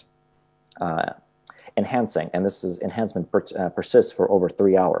remains enhancing, and this enhancement persists for over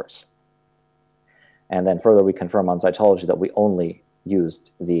 3 hours. And then further, we confirm on cytology that we only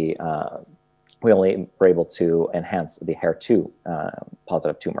used we only were able to enhance the HER2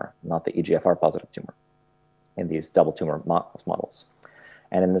 positive tumor, not the EGFR positive tumor in these double tumor models.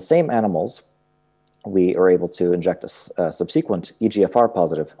 And in the same animals, we are able to inject a subsequent EGFR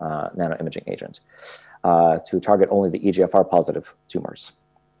positive nanoimaging agent to target only the EGFR positive tumors.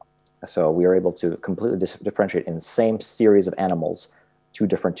 So we are able to completely differentiate in the same series of animals 2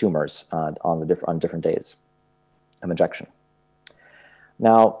 different tumors on different days of injection.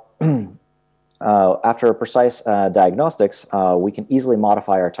 Now, after precise diagnostics, we can easily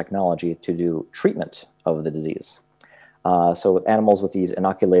modify our technology to do treatment of the disease. So with animals with these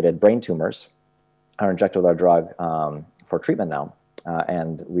inoculated brain tumors are injected with our drug for treatment now,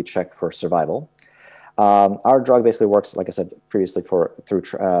 and we check for survival. Our drug basically works, like I said previously, through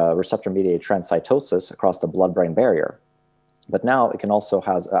receptor-mediated transcytosis across the blood-brain barrier. But now it can also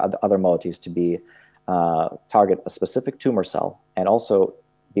have other modalities to be target a specific tumor cell and also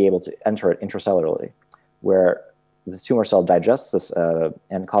be able to enter it intracellularly, where the tumor cell digests this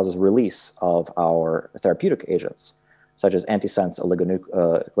and causes release of our therapeutic agents, such as antisense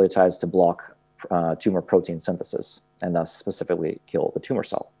oligonucleotides to block tumor protein synthesis and thus specifically kill the tumor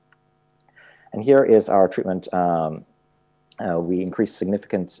cell. And here is our treatment. We increase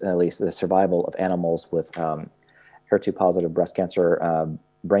significantly the survival of animals with HER2 positive breast cancer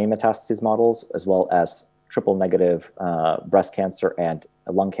brain metastases models, as well as triple negative breast cancer and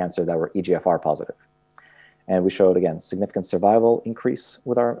lung cancer that were EGFR positive. And we showed, again, significant survival increase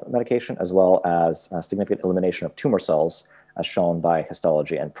with our medication, as well as significant elimination of tumor cells, as shown by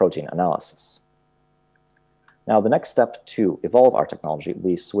histology and protein analysis. Now, the next step to evolve our technology,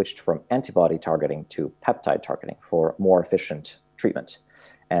 we switched from antibody targeting to peptide targeting for more efficient treatment.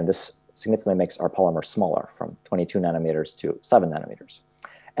 And this significantly makes our polymer smaller, from 22 nanometers to 7 nanometers.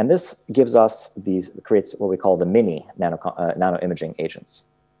 And this gives us creates what we call the mini nanoimaging agents.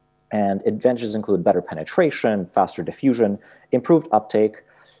 And advantages include better penetration, faster diffusion, improved uptake,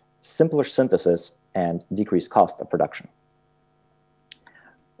 simpler synthesis, and decreased cost of production.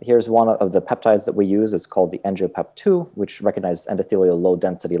 Here's one of the peptides that we use. It's called the NGOPEP2, which recognizes endothelial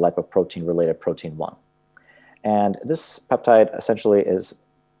low-density lipoprotein-related protein 1. And this peptide essentially is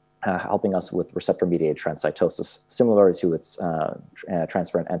helping us with receptor-mediated transcytosis, similar to its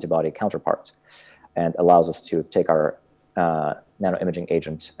transferrin antibody counterpart, and allows us to take our nanoimaging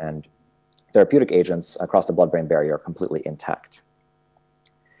agent and therapeutic agents across the blood-brain barrier completely intact.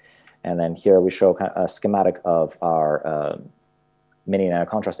 And then here we show a schematic of our mini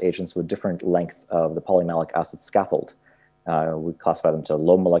nanocontrast agents with different length of the polymalic acid scaffold. We classify them to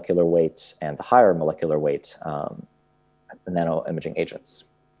low molecular weight and the higher molecular weight nanoimaging agents.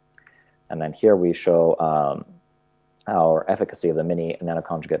 And then here we show our efficacy of the mini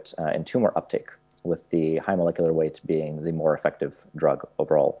nanoconjugate in tumor uptake, with the high molecular weight being the more effective drug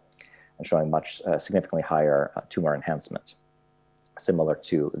overall, and showing much significantly higher tumor enhancement, similar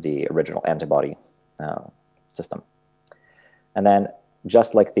to the original antibody system. And then,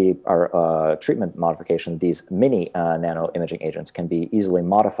 just like our treatment modification, these mini nanoimaging agents can be easily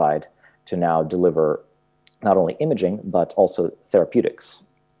modified to now deliver not only imaging, but also therapeutics.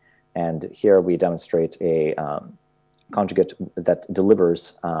 And here we demonstrate a conjugate that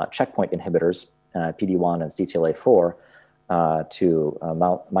delivers checkpoint inhibitors, PD-1 and CTLA-4, to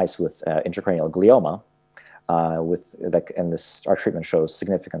mice with intracranial glioma, and our treatment shows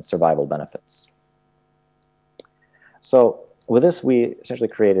significant survival benefits. So with this, we essentially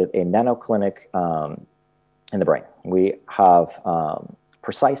created a nanoclinic in the brain. We have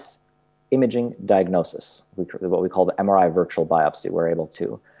precise imaging diagnosis, what we call the MRI virtual biopsy. We're able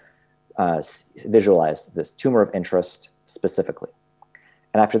to visualize this tumor of interest specifically.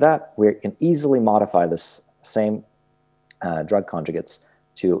 And after that, we can easily modify this same drug conjugates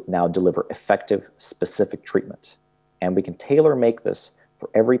to now deliver effective, specific treatment. And we can tailor make this for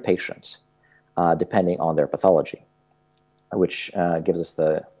every patient, depending on their pathology, which gives us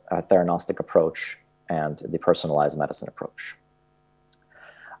the theranostic approach and the personalized medicine approach.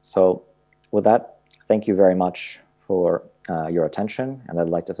 So with that, thank you very much for your attention. And I'd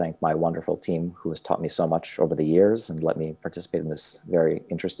like to thank my wonderful team who has taught me so much over the years and let me participate in this very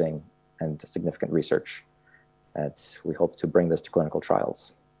interesting and significant research. And we hope to bring this to clinical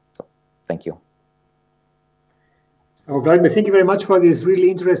trials. So thank you. So, Vladimir, thank you very much for this really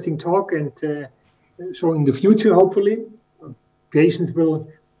interesting talk and showing the future, hopefully. Patients will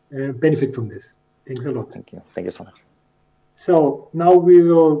benefit from this. Thanks a lot. Thank you. Thank you so much. So now we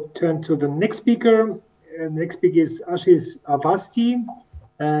will turn to the next speaker. The next speaker is Ashish Avasti.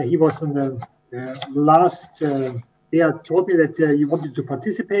 He was on the last, told me that you wanted to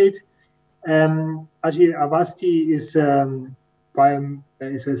participate. Ashish Avasti is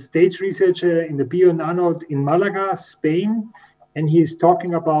a stage researcher in the BioNano in Malaga, Spain, and he's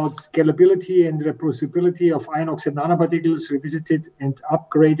talking about scalability and reproducibility of iron oxide nanoparticles revisited and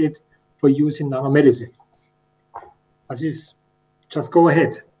upgraded for use in nanomedicine. Ashish, just go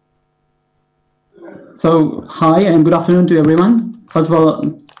ahead. So, hi and good afternoon to everyone. First of all,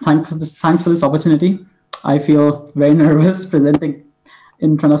 thanks for this opportunity. I feel very nervous presenting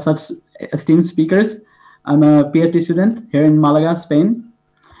in front of such esteemed speakers. I'm a PhD student here in Malaga, Spain.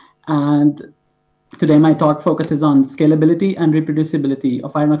 And today my talk focuses on scalability and reproducibility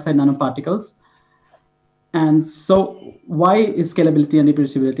of iron oxide nanoparticles. And so why is scalability and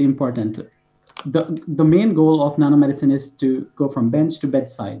reproducibility important? The main goal of nanomedicine is to go from bench to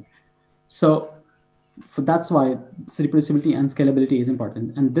bedside. So that's why reproducibility and scalability is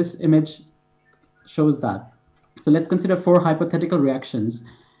important. And this image shows that. So let's consider 4 hypothetical reactions.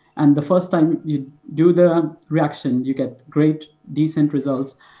 And the first time you do the reaction, you get great, decent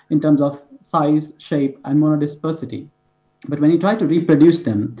results in terms of size, shape, and monodispersity. But when you try to reproduce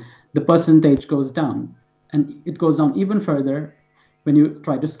them, the percentage goes down. And it goes down even further when you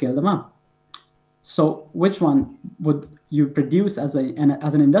try to scale them up. So which one would you produce as an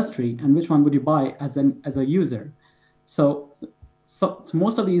industry, and which one would you buy as a user? So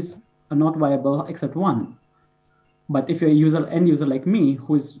most of these are not viable except one. But if you're an end user like me,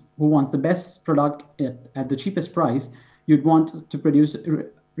 who wants the best product at the cheapest price, you'd want to produce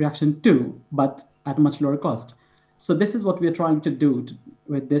reaction 2, but at a much lower cost. So this is what we're trying to do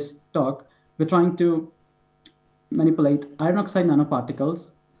with this talk. We're trying to manipulate iron oxide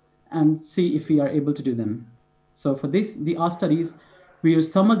nanoparticles and see if we are able to do them. So for our studies, we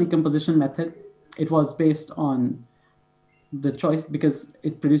use thermal decomposition method. It was based on the choice because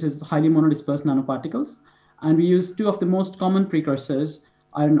it produces highly monodispersed nanoparticles. And we use 2 of the most common precursors,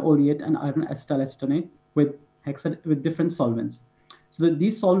 iron oleate and iron acetaldehyde, with different solvents. So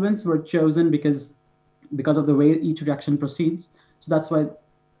these solvents were chosen because of the way each reaction proceeds. So that's why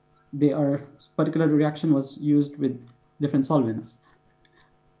particular reaction was used with different solvents.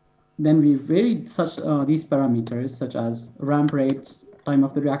 Then we varied these parameters such as ramp rates, time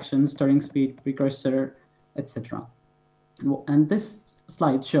of the reaction, stirring speed, precursor, etc. And this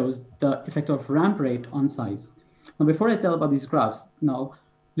slide shows the effect of ramp rate on size. Now, before I tell about these graphs,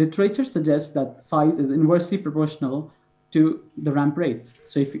 literature suggests that size is inversely proportional to the ramp rate.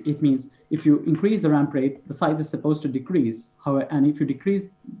 So it means if you increase the ramp rate, the size is supposed to decrease. And if you decrease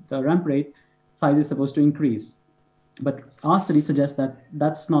the ramp rate, size is supposed to increase. But our study suggests that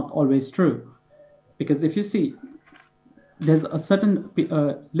that's not always true, because if you see, there's a certain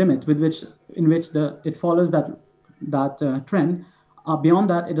limit in which it follows that trend. Beyond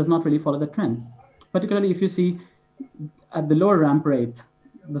that, it does not really follow the trend. Particularly if you see at the lower ramp rate,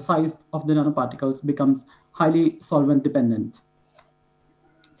 the size of the nanoparticles becomes highly solvent dependent.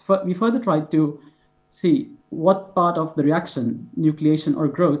 We further tried to see what part of the reaction, nucleation or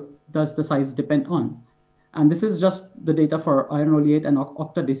growth, does the size depend on. And this is just the data for iron oleate and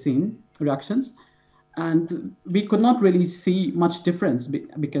octadecene reactions. And we could not really see much difference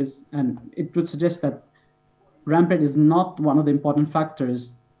and it would suggest that ramp rate is not one of the important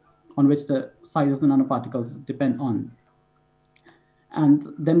factors on which the size of the nanoparticles depend on.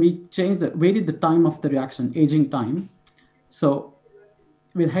 And then we varied the time of the reaction, aging time. So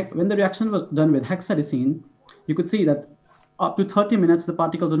when the reaction was done with hexadecene, you could see that up to 30 minutes, the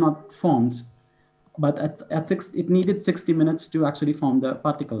particles are not formed. But it needed 60 minutes to actually form the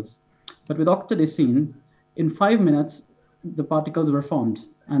particles. But with octadecene, in 5 minutes, the particles were formed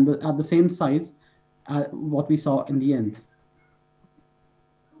and at the same size what we saw in the end.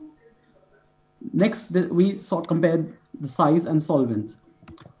 Next, we compared the size and solvent.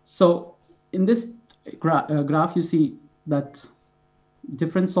 So in this graph, you see that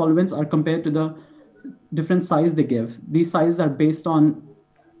different solvents are compared to the different size they give. These sizes are based on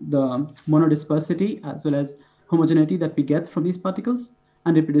the monodispersity as well as homogeneity that we get from these particles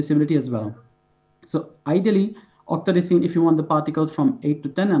and reproducibility as well. So ideally, octadecene, if you want the particles from 8 to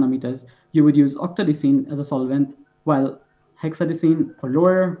 10 nanometers, you would use octadecene as a solvent, while hexadecene for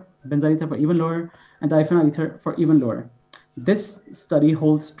lower, benzyl ether for even lower, and diphenyl ether for even lower. This study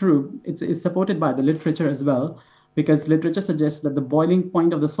holds true. It's supported by the literature as well, because literature suggests that the boiling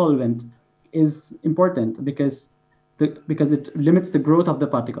point of the solvent is important, because because it limits the growth of the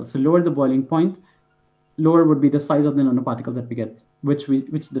particle. So lower the boiling point, lower would be the size of the nanoparticles that we get, which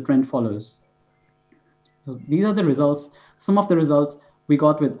the trend follows. So these are the results. Some of the results we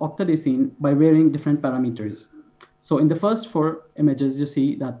got with octadecene by varying different parameters. So in the first 4 images, you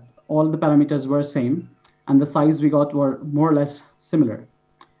see that all the parameters were same, and the size we got were more or less similar.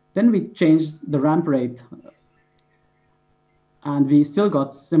 Then we changed the ramp rate, and we still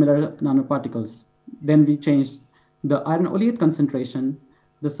got similar nanoparticles. Then we changed the iron oleate concentration.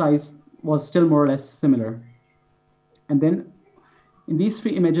 The size was still more or less similar. And then in these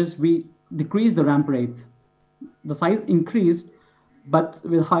 3 images, we decreased the ramp rate. The size increased, but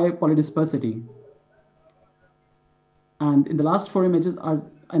with high polydispersity. And in the last 4 images are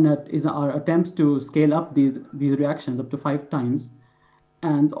our attempts to scale up these reactions up to 5 times.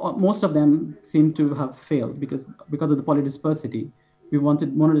 And most of them seem to have failed because of the polydispersity. We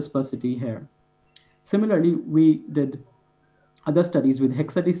wanted monodispersity here. Similarly, we did other studies with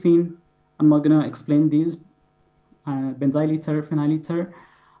hexadecene. I'm not going to explain these, benzyl ether, phenyl ether,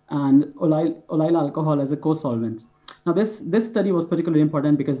 and olyl alcohol as a co-solvent. Now, this study was particularly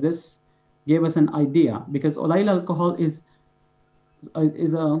important because this gave us an idea, because olyl alcohol is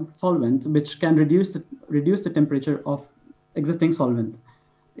a solvent which can reduce the temperature of existing solvent,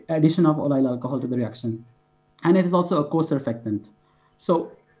 addition of olyl alcohol to the reaction. And it is also a co-surfactant.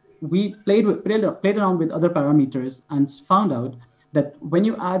 So we played around with other parameters and found out that when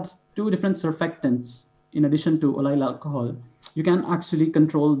you add 2 different surfactants in addition to olyl alcohol, you can actually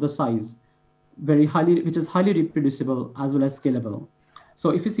control the size which is highly reproducible as well as scalable. So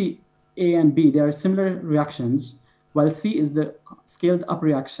if you see A and B, they are similar reactions, while C is the scaled up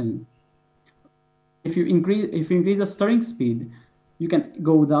reaction. If you increase the stirring speed, you can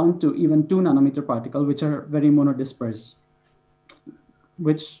go down to even 2 nanometer particle, which are very monodisperse,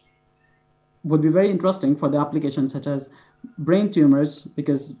 which would be very interesting for the applications such as brain tumors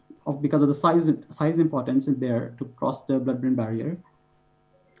because of the size importance in there to cross the blood-brain barrier.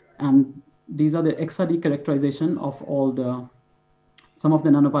 And these are the XRD characterization of some of the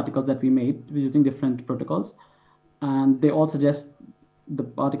nanoparticles that we made using different protocols. And they all suggest the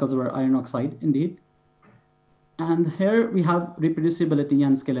particles were iron oxide indeed. And here we have reproducibility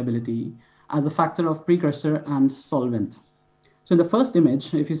and scalability as a factor of precursor and solvent. So in the first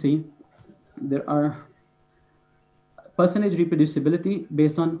image, if you see, there are percentage reproducibility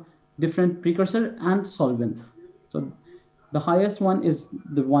based on different precursor and solvent. So the highest one is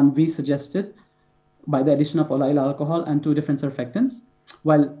the one we suggested by the addition of olyl alcohol and 2 different surfactants,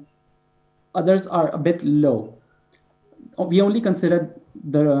 while others are a bit low. We only considered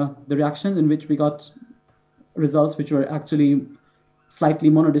the reactions in which we got results which were actually slightly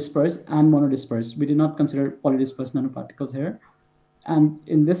monodispersed and monodispersed. We did not consider polydispersed nanoparticles here. And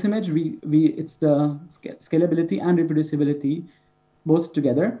in this image, it's the scalability and reproducibility both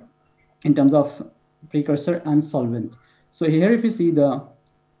together in terms of precursor and solvent. So here, if you see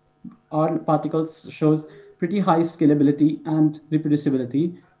our particles shows pretty high scalability and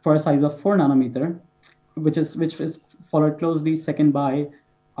reproducibility for a size of 4 nanometer, which is followed closely second by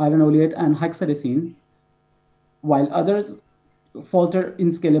iron oleate and hexadecene, while others falter in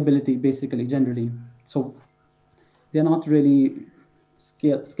scalability, basically, generally. So they're not really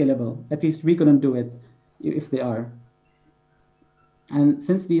scalable. At least we couldn't do it if they are. And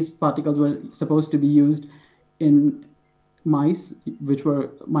since these particles were supposed to be used in mice, which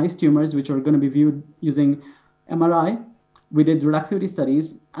were mice tumors, which were going to be viewed using MRI, we did relaxivity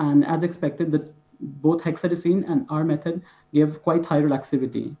studies, and as expected, both hexadecene and our method gave quite high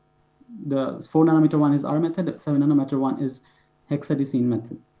relaxivity. The 4 nanometer one is our method, the 7 nanometer one is hexadecene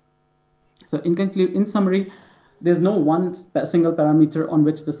method. So in summary, there's no one single parameter on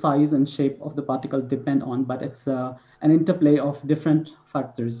which the size and shape of the particle depend on, but it's an interplay of different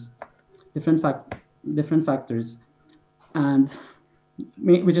factors, and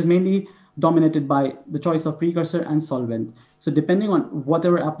which is mainly dominated by the choice of precursor and solvent. So depending on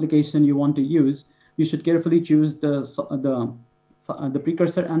whatever application you want to use, you should carefully choose the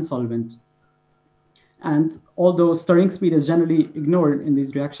precursor and solvent. And although stirring speed is generally ignored in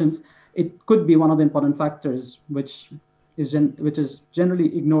these reactions, it could be one of the important factors which is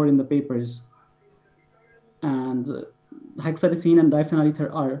generally ignored in the papers. And hexadecene and diphenyl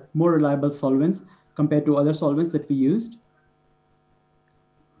ether are more reliable solvents compared to other solvents that we used.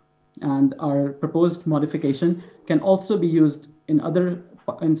 And our proposed modification can also be used in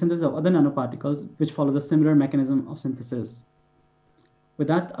synthesis of other nanoparticles which follow the similar mechanism of synthesis. With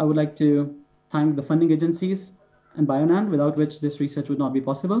that, I would like to thank the funding agencies and Bionan, without which this research would not be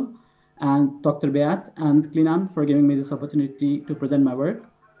possible, and Dr. Beat and Klinan for giving me this opportunity to present my work.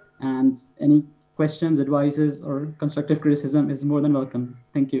 And any questions, advices, or constructive criticism is more than welcome.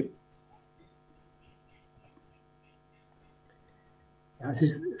 Thank you.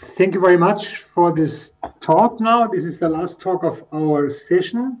 Thank you very much for this talk now. This is the last talk of our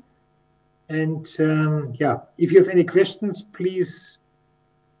session. And yeah, if you have any questions, please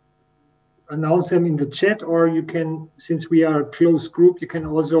announce them in the chat, or you can, since we are a closed group, you can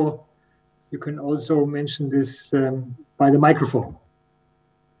also mention this by the microphone.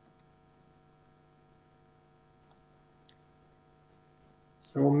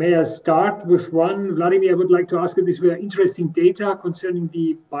 So may I start with one? Vladimir, I would like to ask you, these were interesting data concerning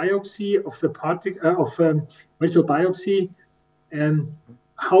the biopsy of the virtual biopsy.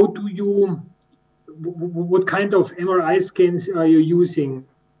 How do you, what kind of MRI scans are you using?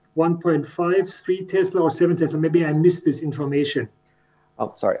 1.5, 3 Tesla, or 7 Tesla? Maybe I missed this information.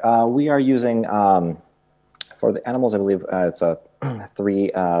 Oh, sorry. We are using, for the animals, I believe it's a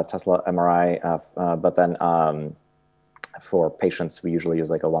 3 Tesla MRI, but then for patients, we usually use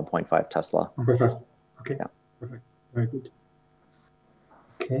like a 1.5 Tesla. Perfect. Okay. Yeah. Perfect. Very good.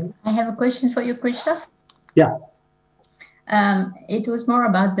 Okay. I have a question for you, Christoph. Yeah. It was more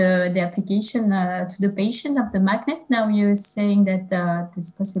about the application to the patient of the magnet. Now you're saying that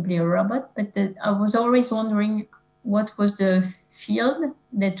it's possibly a robot, but I was always wondering what was the field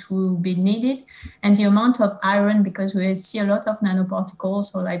that will be needed and the amount of iron, because we see a lot of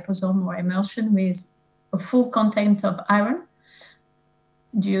nanoparticles or liposome or emulsion with a full content of iron.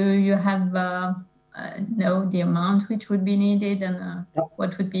 Do you have know the amount which would be needed and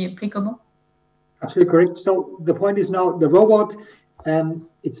what would be applicable? Absolutely correct. So the point is now the robot,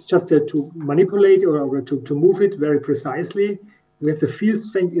 it's just to manipulate or to move it very precisely. We have the field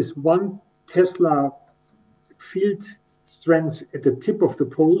strength is 1 Tesla field strength at the tip of the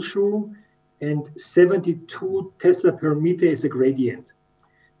pole shoe, and 72 Tesla per meter is a gradient.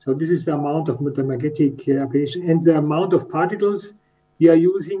 So this is the amount of the magnetic application, and the amount of particles we are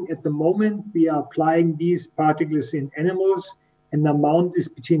using at the moment. We are applying these particles in animals, and the amount is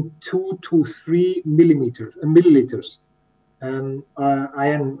between 2 to 3 milliliters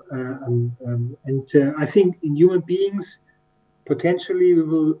iron. And I think in human beings, potentially we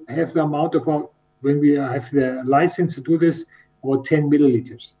will have the amount of, when we have the license to do this, about 10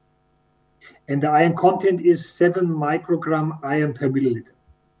 milliliters. And the iron content is 7 microgram iron per milliliter.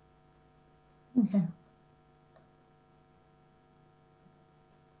 Okay.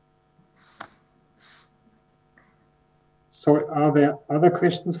 So are there other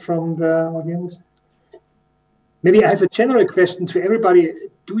questions from the audience? Maybe I have a general question to everybody.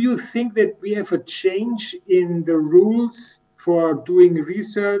 Do you think that we have a change in the rules for doing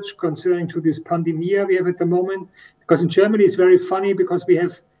research concerning to this pandemic we have at the moment? Because in Germany it's very funny, because we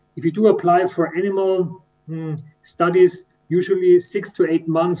have, if you do apply for animal studies, usually 6 to 8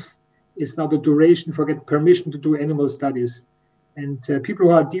 months is now the duration for get permission to do animal studies. And people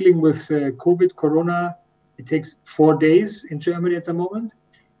who are dealing with COVID, Corona, it takes 4 days in Germany at the moment.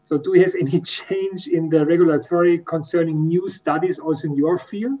 So do we have any change in the regulatory concerning new studies also in your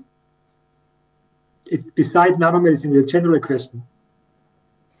field? It's beside nanomedicine, the general question.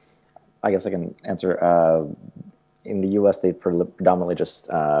 I guess I can answer. In the US, they predominantly just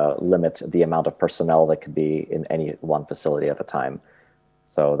limit the amount of personnel that could be in any one facility at a time.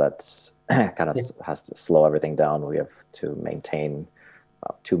 So that's kind of has to slow everything down. We have to maintain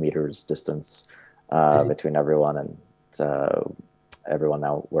 2 meters distance between everyone, and everyone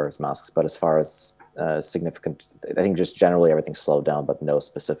now wears masks. But as far as significant, I think just generally everything slowed down, but no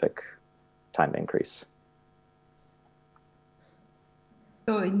specific time increase.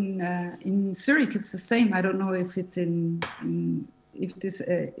 So in Zürich, it's the same. I don't know if it's if this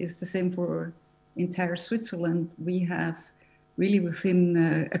is the same for entire Switzerland. We have really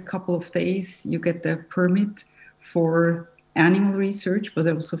within a couple of days, you get the permit for animal research, but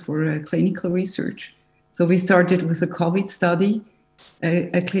also for clinical research. So we started with a COVID study,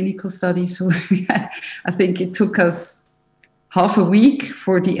 a clinical study. So we had, I think it took us half a week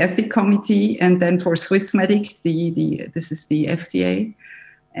for the ethic committee, and then for Swissmedic, this is the FDA.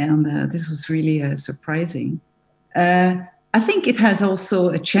 And this was really surprising. I think it has also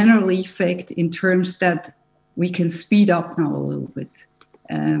a general effect in terms that we can speed up now a little bit.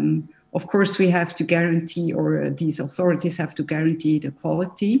 Of course, we have to guarantee, or these authorities have to guarantee the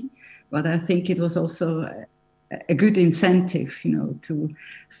quality, but I think it was also a good incentive, you know, to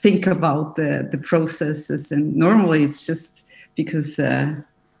think about the processes. And normally it's just because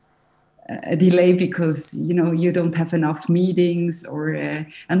a delay because, you know, you don't have enough meetings, or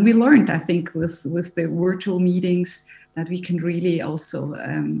and we learned, I think, with the virtual meetings that we can really also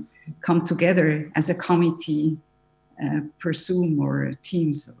come together as a committee per Zoom or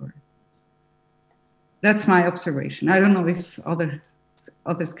Teams. Or That's my observation. I don't know if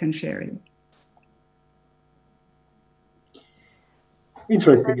others can share it.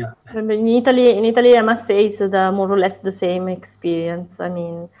 Interesting, yeah. In Italy, I must say it's more or less the same experience. I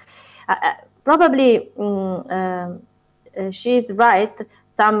mean, probably she's right.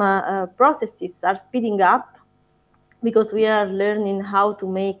 Some processes are speeding up because we are learning how to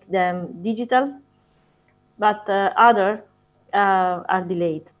make them digital, but other are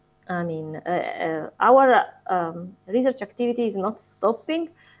delayed. I mean, our research activity is not stopping,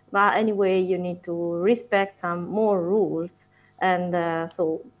 but anyway, you need to respect some more rules. And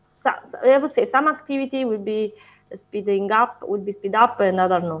so I would say some activity will be speed up, and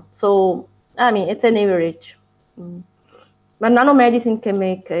other not. So, I mean, it's an average. But nanomedicine can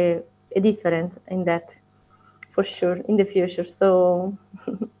make a difference in that, for sure, in the future. So.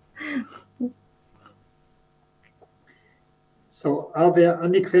 So are there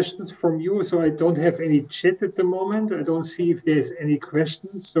any questions from you? So I don't have any chat at the moment. I don't see if there's any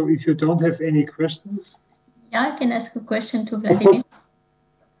questions. So if you don't have any questions. Yeah, I can ask a question to Vladimir.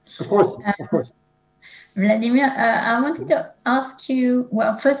 Of course, of course. Vladimir, I wanted to ask you,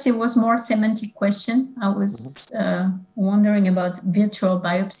 well, first it was more semantic question. I was wondering about virtual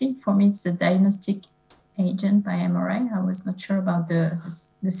biopsy. For me, it's the diagnostic agent by MRI. I was not sure about the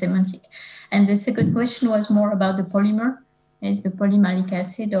semantic. And the second question was more about the polymer. Is the polymalic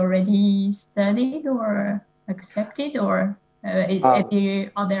acid already studied or accepted, or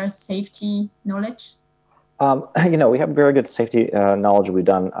are there safety knowledge? You know, we have very good safety knowledge. We've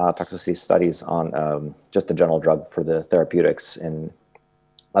done toxicity studies on just the general drug for the therapeutics. In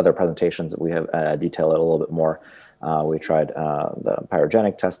other presentations, we have detailed it a little bit more. We tried the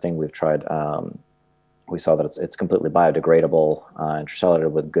pyrogenic testing. We've tried. We saw that it's completely biodegradable, intracellular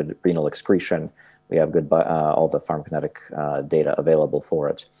with good renal excretion. We have good all the pharmacokinetic data available for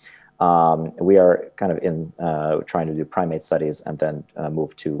it. We are kind of in trying to do primate studies and then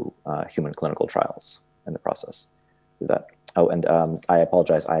move to human clinical trials in the process. Do that. Oh, and I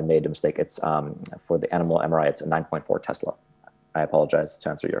apologize. I made a mistake. It's for the animal MRI. It's a 9.4 Tesla. I apologize to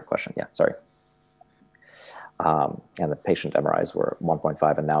answer your question. Yeah, sorry. And the patient MRIs were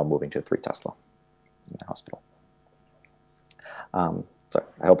 1.5 and now moving to 3 Tesla in the hospital. So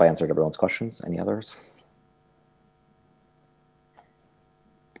I hope I answered everyone's questions. Any others?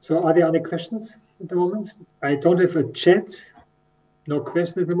 So are there any questions at the moment? I don't have a chat. No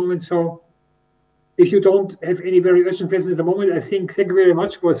questions at the moment. So if you don't have any very urgent questions at the moment, I think thank you very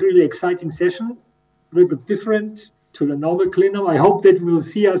much. It was a really exciting session, a little bit different to the normal cleanup. I hope that we'll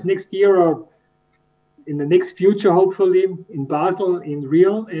see us next year or in the next future, hopefully in Basel, in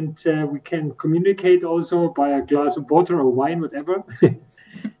real, and we can communicate also by a glass of water or wine, whatever.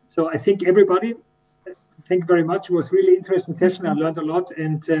 So I think everybody, thank you very much. It was a really interesting session. I learned a lot,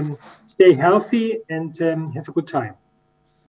 and stay healthy and have a good time.